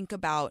think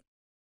about,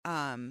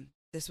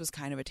 this was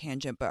kind of a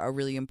tangent, but a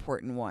really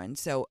important one.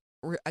 So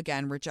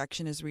again,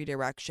 rejection is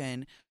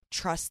redirection.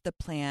 Trust the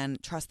plan,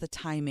 trust the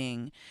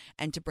timing,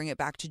 and to bring it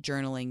back to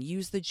journaling,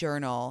 use the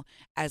journal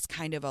as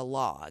kind of a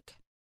log.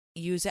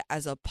 Use it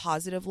as a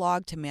positive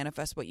log to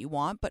manifest what you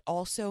want, but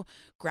also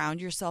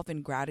ground yourself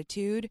in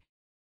gratitude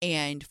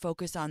and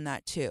focus on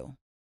that too.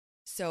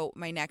 So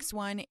my next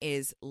one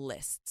is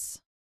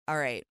lists. All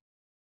right.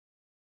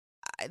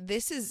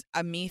 This is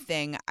a me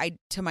thing.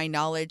 To my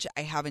knowledge,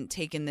 I haven't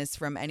taken this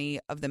from any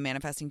of the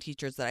manifesting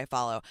teachers that I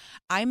follow.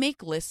 I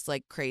make lists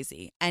like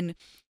crazy. And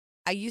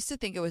I used to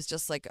think it was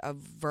just like a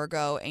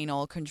Virgo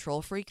anal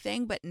control freak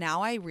thing, but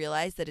now I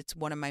realize that it's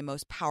one of my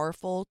most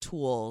powerful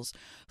tools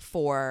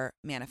for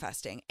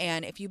manifesting.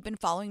 And if you've been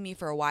following me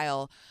for a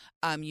while,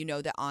 you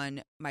know that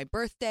on my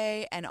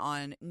birthday and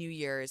on New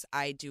Year's,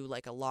 I do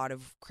like a lot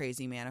of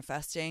crazy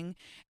manifesting,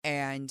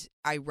 and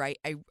I write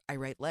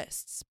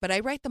lists, but I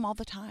write them all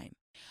the time.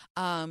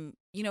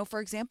 For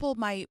example,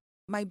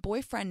 my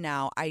boyfriend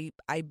now, I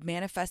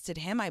manifested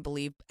him, I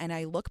believe, and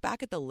I look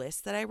back at the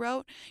list that I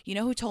wrote. You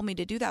know who told me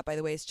to do that, by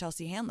the way, is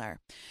Chelsea Handler.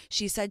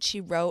 She said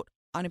she wrote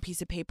on a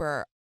piece of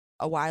paper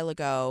a while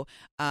ago,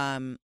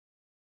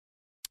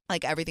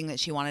 like everything that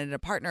she wanted in a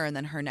partner, and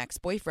then her next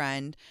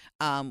boyfriend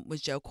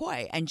was Joe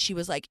Coy, and she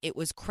was like, it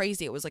was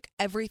crazy. It was like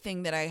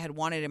everything that I had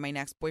wanted in my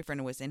next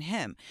boyfriend was in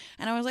him,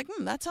 and I was like,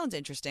 that sounds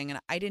interesting, and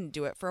I didn't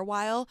do it for a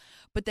while,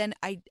 but then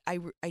I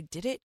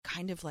did it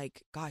kind of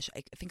like, gosh,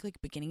 I think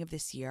like beginning of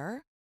this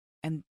year,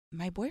 and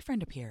my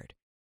boyfriend appeared,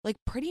 like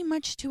pretty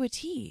much to a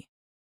T,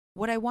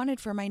 what I wanted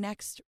for my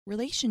next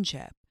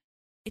relationship.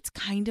 It's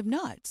kind of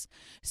nuts.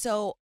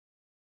 So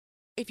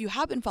if you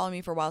have been following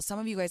me for a while, some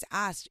of you guys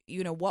asked,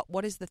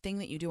 what is the thing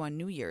that you do on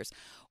New Year's?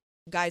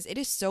 Guys, it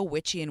is so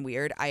witchy and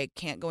weird. I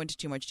can't go into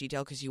too much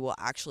detail because you will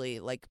actually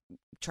like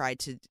try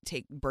to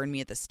burn me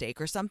at the stake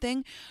or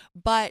something.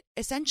 But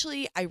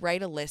essentially, I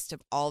write a list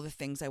of all the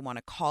things I want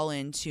to call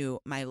into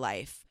my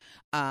life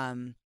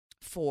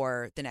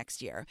for the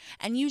next year.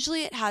 And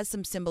usually it has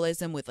some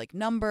symbolism with like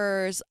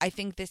numbers. I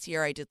think this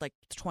year I did like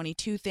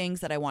 22 things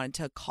that I wanted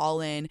to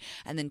call in,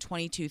 and then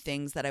 22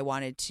 things that I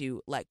wanted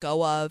to let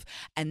go of.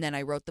 And then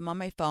I wrote them on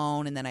my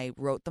phone, and then I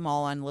wrote them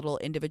all on little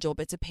individual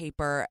bits of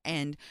paper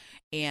and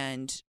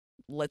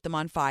lit them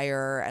on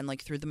fire and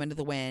like threw them into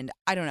the wind.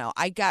 I don't know.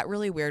 I got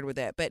really weird with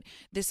it. But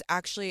this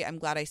actually, I'm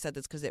glad I said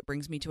this because it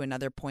brings me to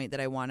another point that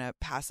I want to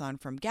pass on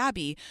from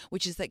Gabby,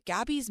 which is that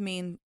Gabby's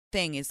main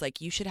thing is like,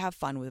 you should have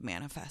fun with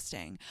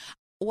manifesting.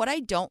 What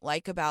I don't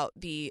like about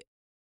the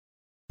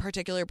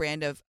particular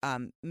brand of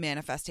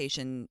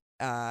manifestation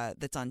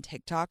that's on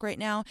TikTok right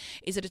now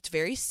is that it's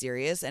very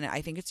serious, and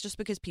I think it's just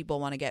because people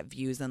want to get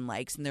views and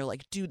likes, and they're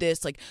like, do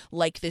this,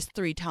 like this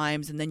 3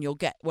 times and then you'll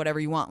get whatever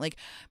you want. Like,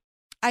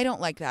 I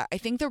don't like that. I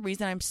think the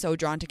reason I'm so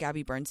drawn to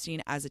Gabby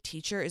Bernstein as a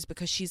teacher is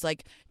because she's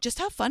like, just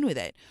have fun with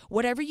it.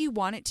 Whatever you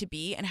want it to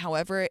be and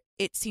however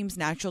it seems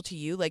natural to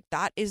you, like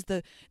that is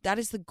the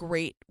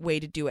great way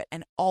to do it,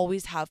 and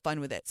always have fun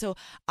with it. So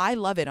I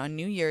love it. On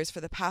New Year's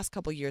for the past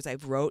couple years,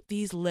 I've wrote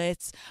these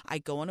lists. I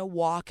go on a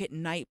walk at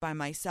night by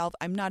myself.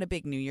 I'm not a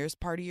big New Year's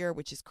partier,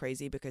 which is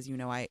crazy because, you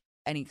know,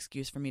 any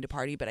excuse for me to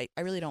party, but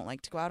I really don't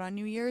like to go out on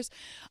New Year's.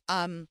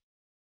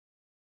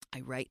 I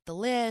write the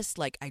list,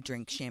 like I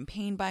drink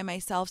champagne by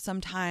myself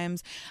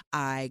sometimes.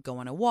 I go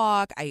on a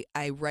walk.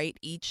 I write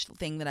each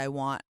thing that I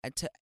want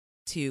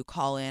to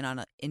call in on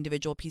an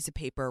individual piece of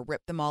paper,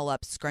 rip them all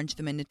up, scrunch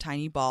them into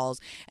tiny balls,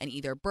 and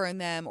either burn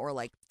them or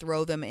like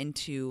throw them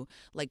into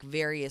like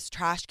various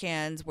trash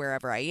cans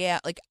wherever I am.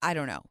 Like, I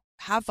don't know.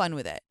 Have fun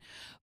with it.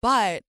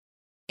 But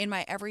in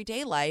my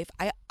everyday life,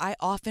 I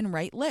often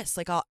write lists.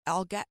 Like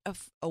I'll get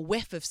a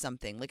whiff of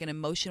something, like an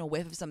emotional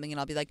whiff of something, and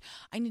I'll be like,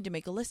 I need to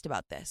make a list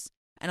about this.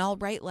 And I'll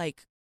write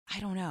like, I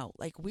don't know,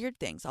 like weird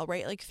things. I'll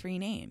write like 3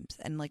 names,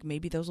 and like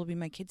maybe those will be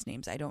my kids'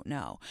 names. I don't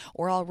know.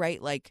 Or I'll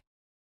write like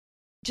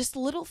just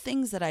little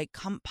things that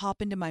pop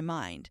into my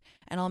mind,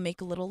 and I'll make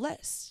a little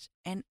list.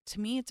 And to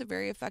me, it's a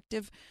very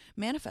effective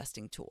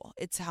manifesting tool.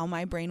 It's how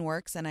my brain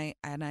works, and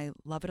I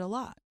love it a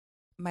lot.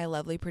 My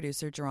lovely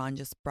producer, Jerron,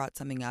 just brought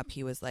something up.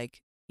 He was like,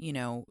 you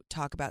know,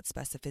 talk about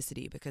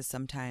specificity, because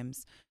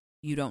sometimes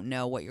you don't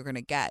know what you're going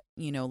to get.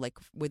 You know, like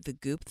with the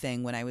Goop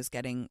thing, when I was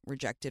getting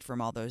rejected from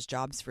all those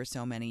jobs for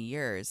so many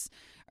years,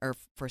 or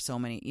for so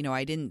many, you know,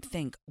 I didn't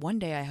think one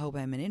day I hope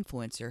I'm an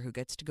influencer who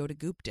gets to go to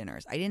Goop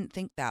dinners. I didn't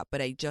think that,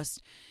 but I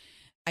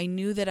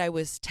knew that I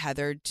was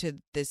tethered to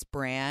this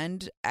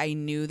brand. I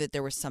knew that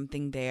there was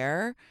something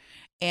there.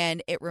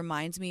 And it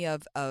reminds me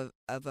of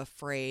a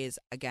phrase.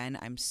 Again,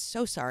 I'm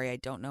so sorry. I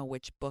don't know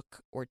which book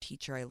or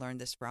teacher I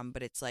learned this from,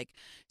 but it's like,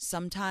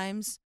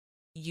 sometimes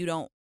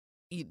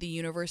the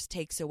universe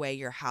takes away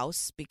your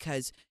house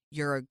because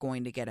you're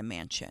going to get a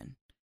mansion.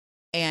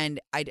 And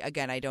I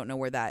don't know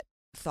where that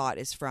thought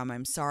is from.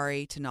 I'm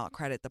sorry to not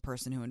credit the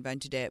person who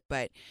invented it,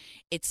 but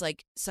it's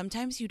like,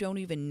 sometimes you don't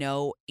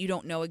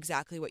know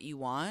exactly what you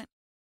want.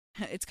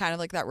 It's kind of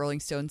like that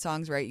Rolling Stones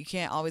songs, right? You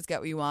can't always get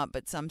what you want,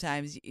 but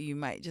sometimes you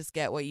might just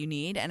get what you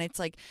need. And it's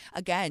like,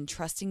 again,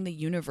 trusting the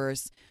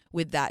universe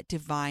with that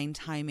divine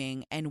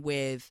timing, and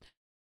with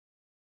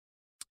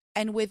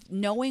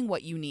knowing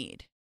what you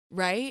need,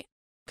 right?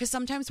 Because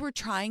sometimes we're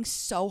trying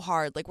so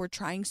hard, like we're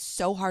trying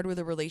so hard with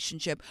a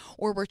relationship,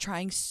 or we're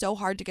trying so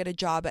hard to get a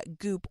job at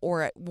Goop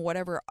or at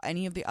whatever,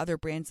 any of the other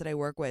brands that I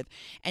work with.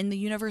 And the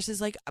universe is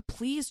like,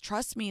 please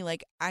trust me.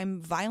 Like, I'm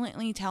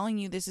violently telling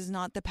you this is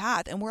not the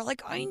path. And we're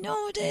like, I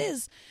know it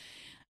is.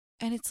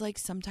 And it's like,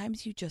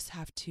 sometimes you just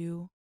have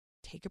to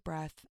take a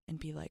breath and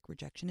be like,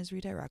 rejection is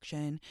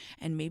redirection.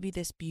 And maybe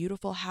this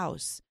beautiful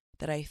house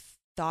that I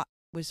thought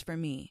was for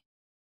me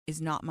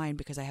is not mine,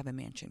 because I have a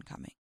mansion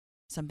coming.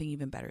 Something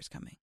even better is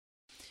coming.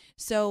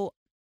 So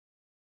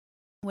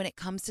when it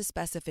comes to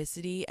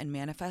specificity and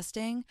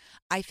manifesting,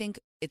 I think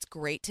it's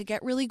great to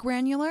get really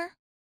granular.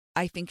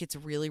 I think it's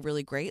really,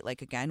 really great.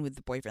 Like, again, with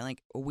the boyfriend,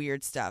 like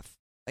weird stuff.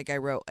 Like I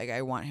wrote, like,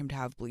 I want him to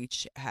have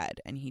bleached head,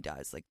 and he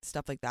does. Like,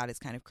 stuff like that is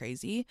kind of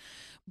crazy.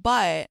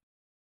 But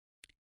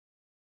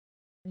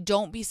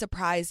don't be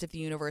surprised if the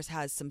universe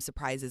has some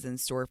surprises in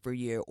store for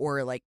you,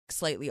 or like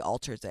slightly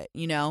alters it.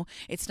 You know,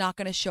 it's not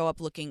going to show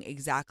up looking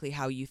exactly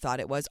how you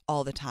thought it was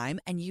all the time.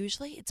 And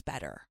usually it's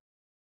better,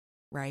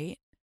 right?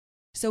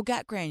 So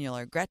get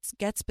granular,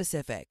 get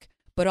specific.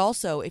 But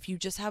also, if you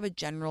just have a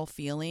general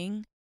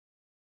feeling,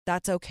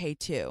 that's okay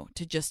too.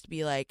 To just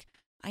be like,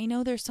 I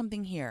know there's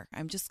something here.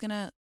 I'm just going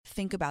to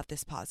think about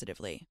this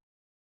positively.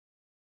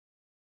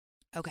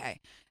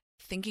 Okay.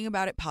 Thinking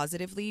about it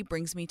positively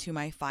brings me to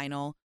my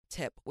final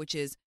tip, which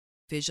is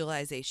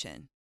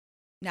visualization.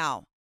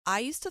 Now, I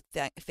used to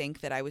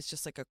think that I was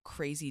just like a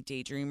crazy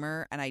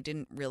daydreamer, and I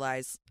didn't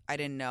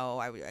know.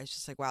 I was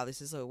just like, wow,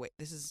 this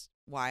is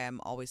why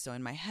I'm always so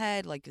in my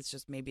head. Like,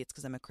 maybe it's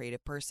because I'm a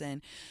creative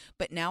person.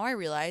 But now I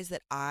realize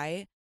that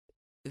I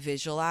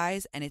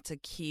visualize, and it's a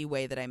key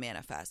way that I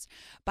manifest.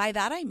 By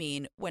that I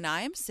mean when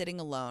I am sitting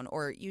alone,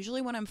 or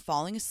usually when I'm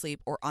falling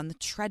asleep or on the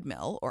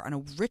treadmill or on a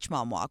Rich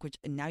Mom walk, which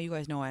now you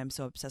guys know why I'm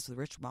so obsessed with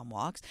Rich Mom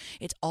walks.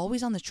 It's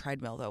always on the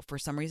treadmill though. For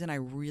some reason I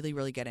really,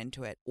 really get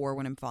into it, or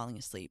when I'm falling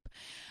asleep.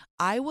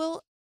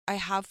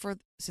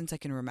 Since I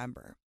can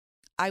remember,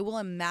 I will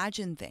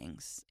imagine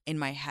things in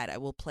my head. I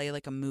will play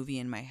like a movie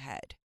in my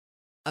head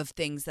of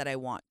things that I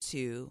want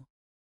to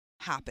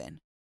happen.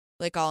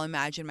 Like I'll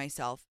imagine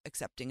myself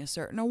accepting a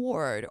certain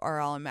award, or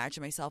I'll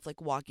imagine myself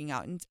like walking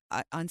out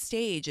on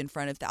stage in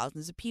front of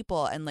thousands of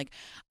people. And like,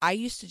 I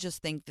used to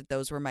just think that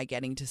those were my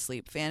getting to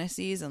sleep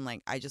fantasies. And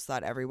like, I just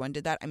thought everyone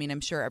did that. I mean, I'm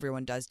sure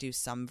everyone does do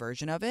some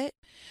version of it,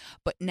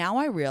 but now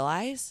I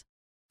realize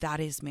that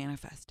is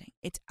manifesting.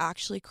 It's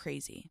actually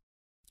crazy.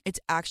 It's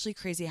actually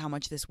crazy how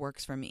much this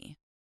works for me.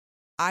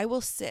 I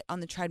will sit on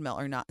the treadmill,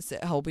 or not sit,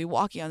 I'll be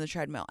walking on the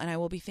treadmill, and I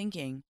will be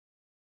thinking,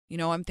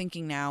 I'm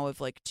thinking now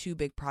of like 2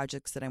 big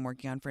projects that I'm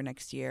working on for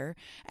next year.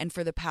 And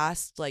for the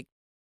past like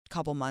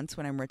couple months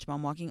when I'm Rich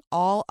Mom walking,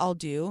 all I'll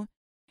do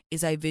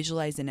is I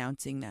visualize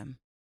announcing them.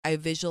 I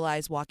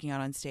visualize walking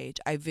out on stage.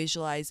 I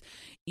visualize,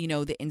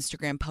 the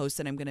Instagram posts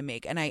that I'm going to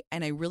make. And I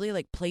really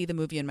like play the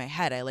movie in my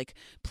head. I like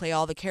play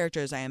all the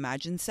characters. I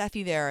imagine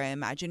Sethi there. I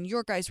imagine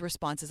your guys'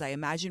 responses. I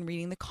imagine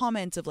reading the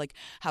comments of like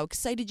how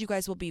excited you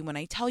guys will be when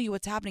I tell you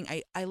what's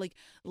happening. I like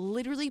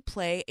literally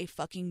play a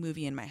fucking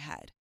movie in my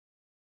head.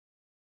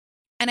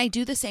 And I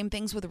do the same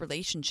things with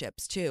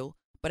relationships too,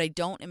 but I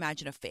don't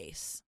imagine a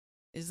face.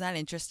 Isn't that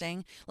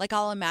interesting? Like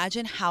I'll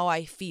imagine how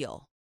I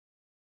feel.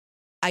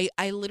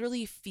 I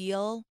literally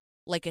feel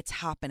like it's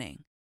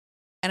happening.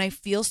 And I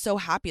feel so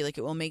happy. Like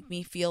it will make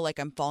me feel like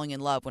I'm falling in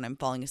love when I'm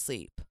falling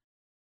asleep.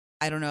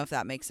 I don't know if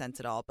that makes sense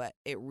at all, but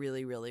it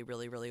really, really,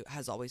 really, really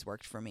has always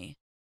worked for me.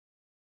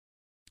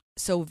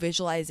 So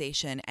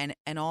visualization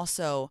and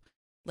also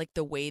like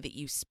the way that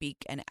you speak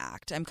and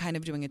act. I'm kind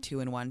of doing a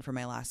 2-in-1 for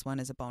my last one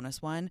as a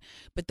bonus one,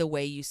 but the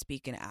way you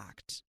speak and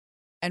act.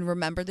 And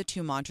remember the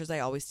 2 mantras I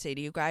always say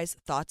to you guys: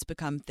 thoughts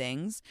become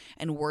things,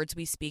 and words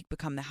we speak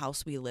become the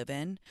house we live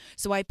in.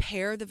 So I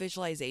pair the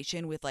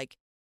visualization with like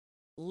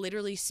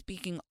literally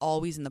speaking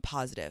always in the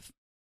positive.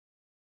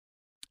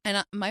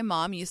 And my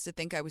mom used to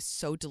think I was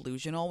so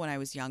delusional when I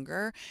was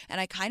younger. And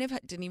I kind of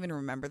didn't even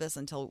remember this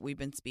until we've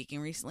been speaking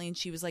recently. And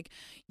she was like,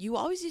 you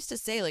always used to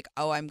say like,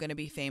 oh, I'm going to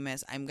be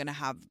famous. I'm going to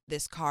have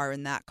this car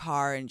and that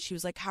car. And she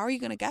was like, how are you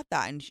going to get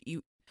that? And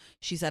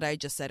she said, I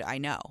just said, I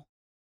know.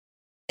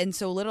 And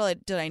so little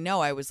did I know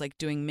I was like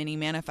doing mini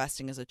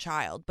manifesting as a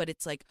child. But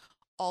it's like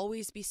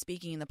always be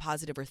speaking in the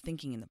positive or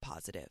thinking in the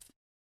positive.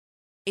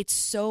 It's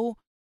so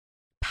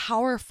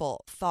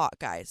powerful thought,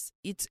 guys.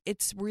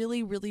 It's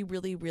really, really,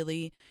 really,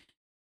 really,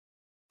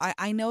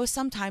 I know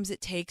sometimes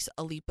it takes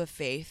a leap of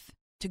faith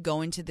to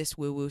go into this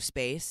woo-woo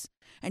space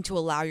and to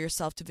allow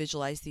yourself to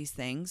visualize these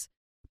things,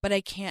 but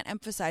I can't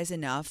emphasize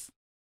enough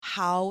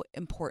how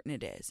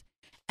important it is.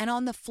 And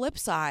on the flip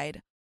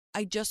side,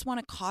 I just want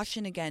to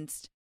caution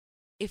against,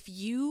 if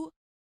you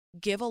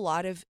give a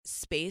lot of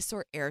space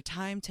or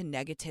airtime to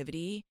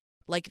negativity,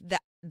 like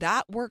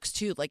that works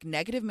too. Like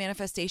negative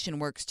manifestation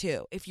works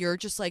too. If you're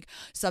just like,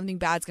 something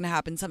bad's going to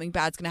happen, something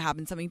bad's going to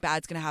happen, something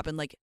bad's going to happen,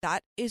 like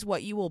that is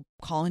what you will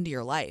call into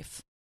your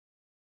life.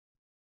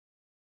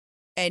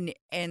 And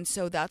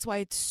so that's why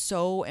it's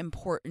so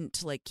important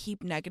to like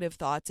keep negative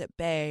thoughts at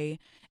bay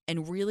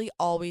and really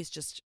always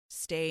just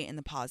stay in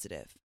the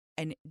positive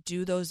and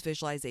do those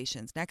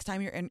visualizations. Next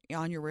time you're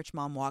on your Rich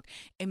Mom walk,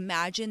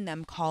 imagine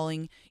them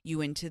calling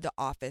you into the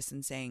office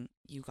and saying,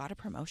 you got a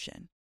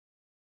promotion.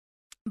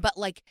 But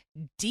like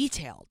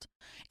detailed.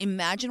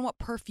 Imagine what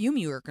perfume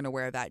you are going to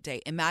wear that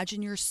day.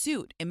 Imagine your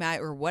suit,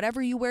 or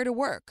whatever you wear to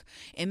work.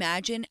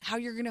 Imagine how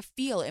you're going to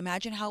feel.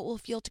 Imagine how it will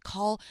feel to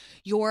call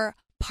your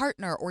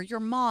partner or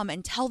your mom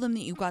and tell them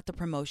that you got the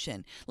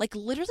promotion. Like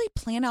literally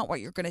plan out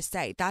what you're going to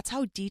say. That's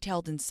how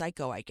detailed and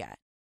psycho I get.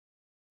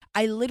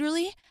 I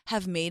literally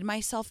have made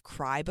myself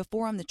cry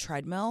before on the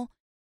treadmill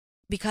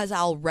because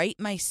I'll write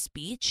my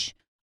speech,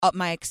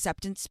 my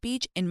acceptance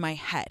speech in my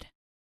head.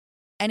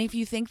 And if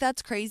you think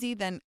that's crazy,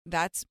 then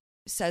that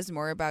says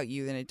more about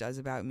you than it does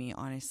about me,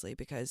 honestly,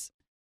 because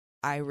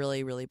I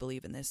really, really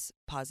believe in this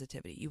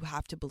positivity. You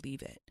have to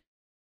believe it.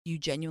 You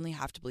genuinely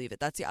have to believe it.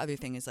 That's the other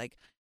thing, is like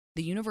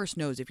the universe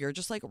knows. If you're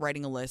just like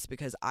writing a list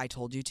because I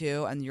told you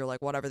to, and you're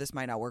like, whatever, this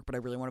might not work, but I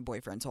really want a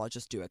boyfriend, so I'll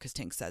just do it because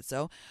Tink said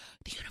so.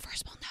 The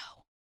universe will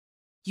know.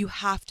 You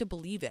have to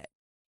believe it.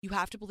 You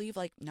have to believe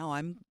like, no,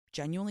 I'm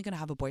genuinely going to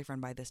have a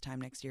boyfriend by this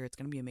time next year. It's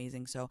going to be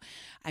amazing. So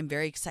I'm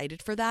very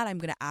excited for that. I'm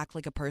going to act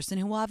like a person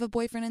who will have a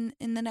boyfriend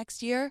in the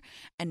next year.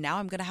 And now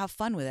I'm going to have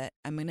fun with it.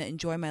 I'm going to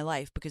enjoy my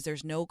life, because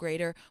there's no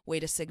greater way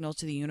to signal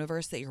to the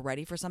universe that you're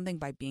ready for something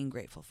by being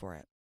grateful for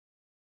it.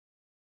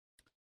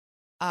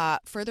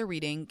 Further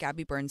reading,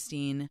 Gabby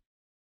Bernstein,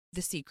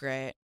 The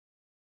Secret,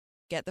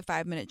 get the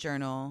 5-minute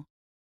journal.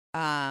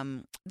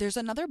 There's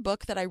another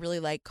book that I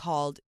really like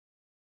called,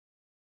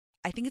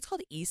 I think it's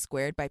called E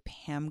Squared by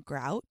Pam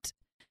Grout.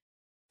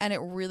 And it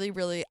really,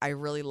 really, I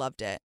really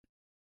loved it.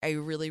 I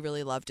really,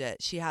 really loved it.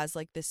 She has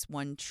like this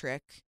one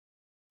trick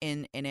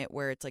in it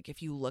where it's like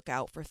if you look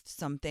out for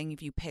something,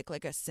 if you pick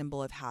like a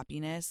symbol of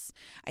happiness,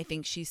 I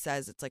think she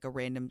says it's like a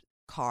random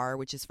car,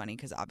 which is funny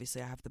because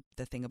obviously I have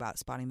the thing about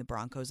spotting the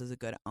Broncos as a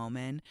good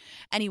omen.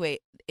 Anyway,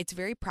 it's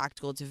very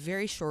practical. It's a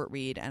very short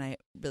read, and I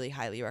really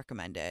highly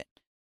recommend it.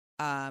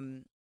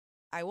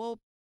 I will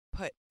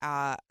put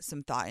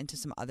some thought into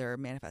some other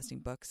manifesting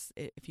books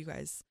if you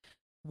guys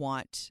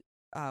want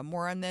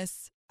more on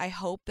this. I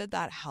hope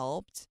that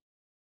helped.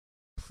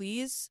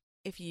 Please,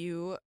 if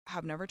you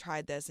have never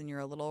tried this and you're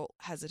a little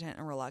hesitant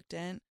and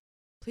reluctant,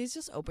 please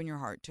just open your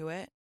heart to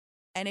it.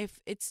 And if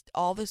it's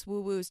all this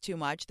woo-woo is too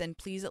much, then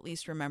please at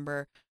least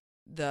remember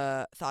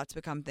the thoughts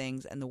become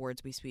things and the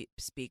words we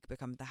speak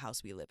become the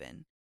house we live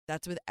in.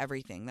 That's with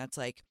everything. That's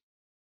like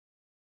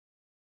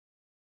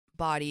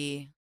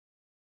body,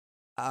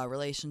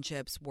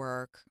 relationships,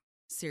 work,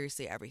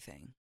 seriously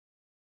everything.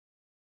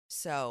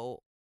 So,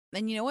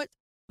 and you know what?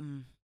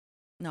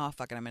 No,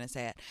 fuck it, I'm going to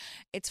say it.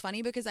 It's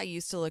funny because I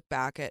used to look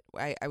back at,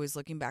 I was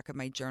looking back at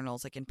my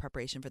journals like in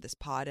preparation for this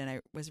pod, and I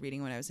was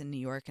reading when I was in New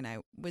York, and I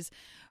was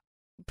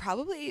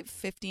probably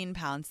 15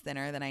 pounds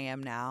thinner than I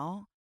am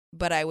now,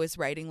 but I was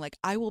writing like,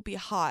 I will be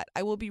hot.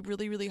 I will be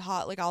really, really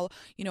hot. Like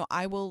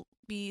I will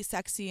be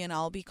sexy and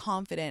I'll be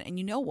confident. And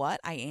you know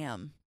what? I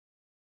am.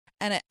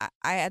 And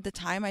I at the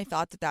time I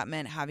thought that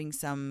meant having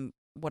some,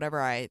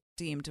 whatever I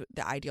deemed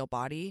the ideal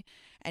body.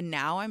 And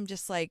now I'm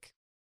just like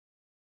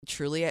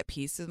truly at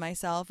peace with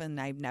myself, and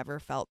I've never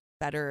felt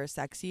better or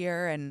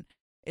sexier, and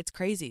it's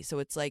crazy. So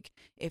it's like,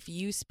 if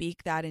you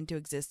speak that into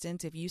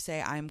existence, if you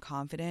say I'm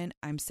confident,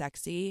 I'm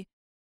sexy,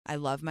 I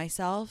love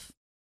myself,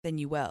 then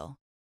you will.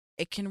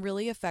 It can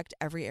really affect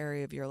every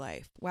area of your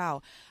life.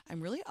 Wow,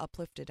 I'm really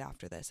uplifted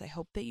after this. I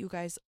hope that you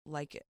guys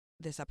like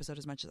this episode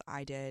as much as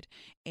I did,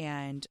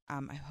 and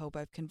I hope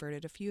I've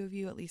converted a few of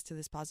you at least to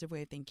this positive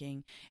way of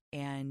thinking.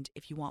 And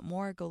if you want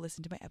more, go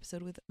listen to my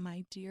episode with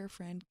my dear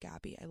friend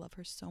Gabby. I love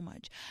her so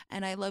much,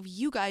 and I love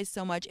you guys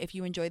so much. If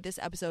you enjoyed this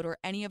episode or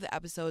any of the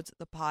episodes of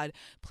the pod,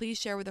 please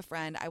share with a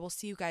friend. I will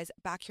see you guys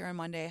back here on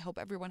Monday. I hope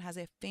everyone has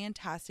a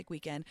fantastic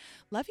weekend.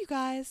 Love you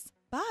guys.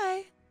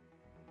 Bye.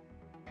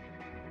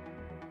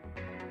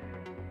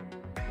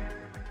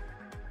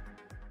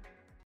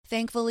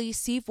 Thankfully,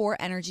 C4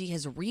 Energy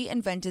has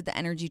reinvented the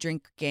energy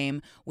drink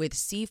game with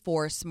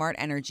C4 Smart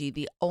Energy,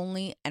 the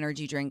only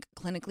energy drink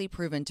clinically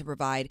proven to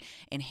provide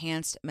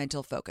enhanced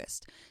mental focus.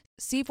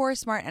 C4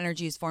 Smart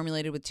Energy is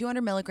formulated with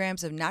 200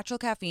 milligrams of natural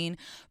caffeine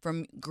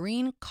from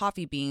green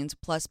coffee beans,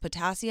 plus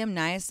potassium,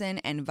 niacin,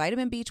 and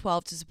vitamin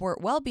B12 to support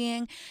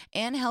well-being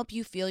and help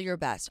you feel your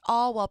best,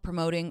 all while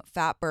promoting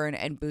fat burn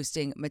and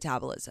boosting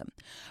metabolism.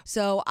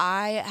 So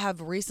I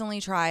have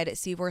recently tried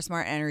C4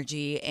 Smart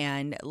Energy,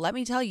 and let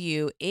me tell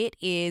you, it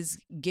is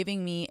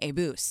giving me a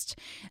boost.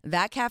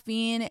 That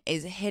caffeine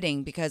is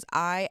hitting because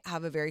I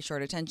have a very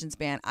short attention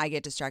span. I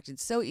get distracted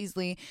so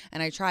easily,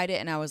 and I tried it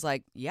and I was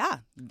like,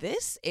 yeah,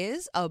 this is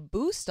a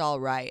boost,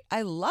 all right.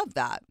 I love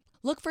that.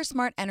 Look for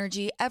Smart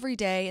Energy every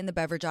day in the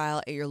beverage aisle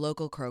at your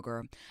local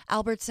Kroger,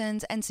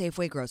 Albertsons, and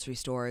Safeway grocery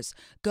stores.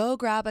 Go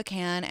grab a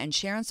can and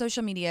share on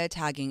social media,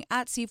 tagging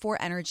at C4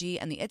 Energy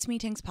and the It's Me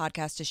Tinks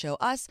podcast to show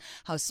us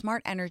how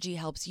Smart Energy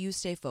helps you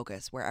stay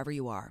focused wherever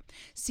you are.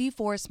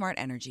 C4 Smart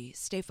Energy.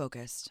 Stay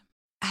focused.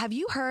 Have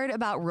you heard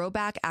about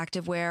Rhoback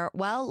Activewear?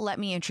 Well, let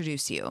me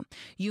introduce you.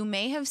 You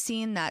may have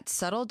seen that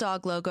subtle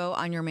dog logo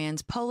on your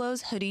man's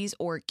polos, hoodies,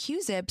 or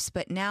Q-zips,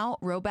 but now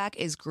Rhoback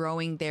is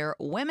growing their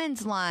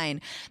women's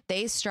line.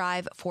 They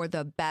strive for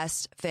the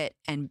best fit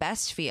and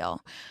best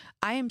feel.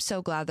 I am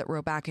so glad that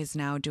Rhoback is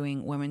now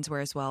doing women's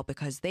wear as well,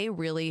 because they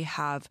really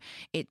have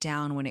it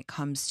down when it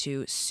comes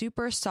to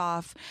super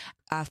soft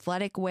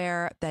athletic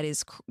wear that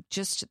is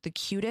just the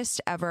cutest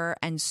ever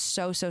and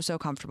so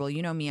comfortable.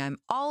 You know me, I'm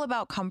all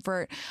about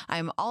comfort.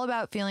 I'm all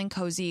about feeling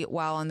cozy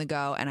while on the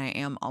go, and I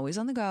am always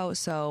on the go.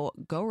 So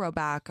go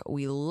Rhoback.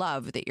 We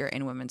love that you're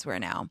in women's wear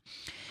now.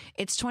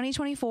 It's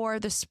 2024,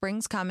 the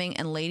spring's coming,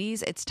 and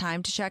ladies, it's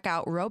time to check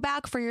out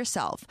Rhoback for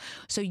yourself.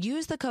 So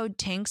use the code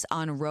TINKS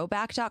on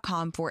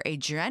Rhoback.com for a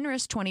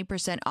generous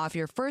 20% off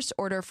your first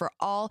order for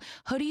all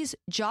hoodies,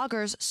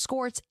 joggers,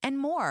 skirts, and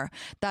more.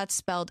 That's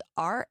spelled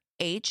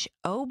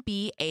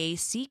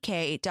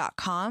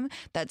RHOBACK.com.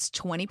 That's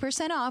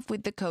 20% off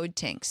with the code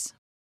TINKS.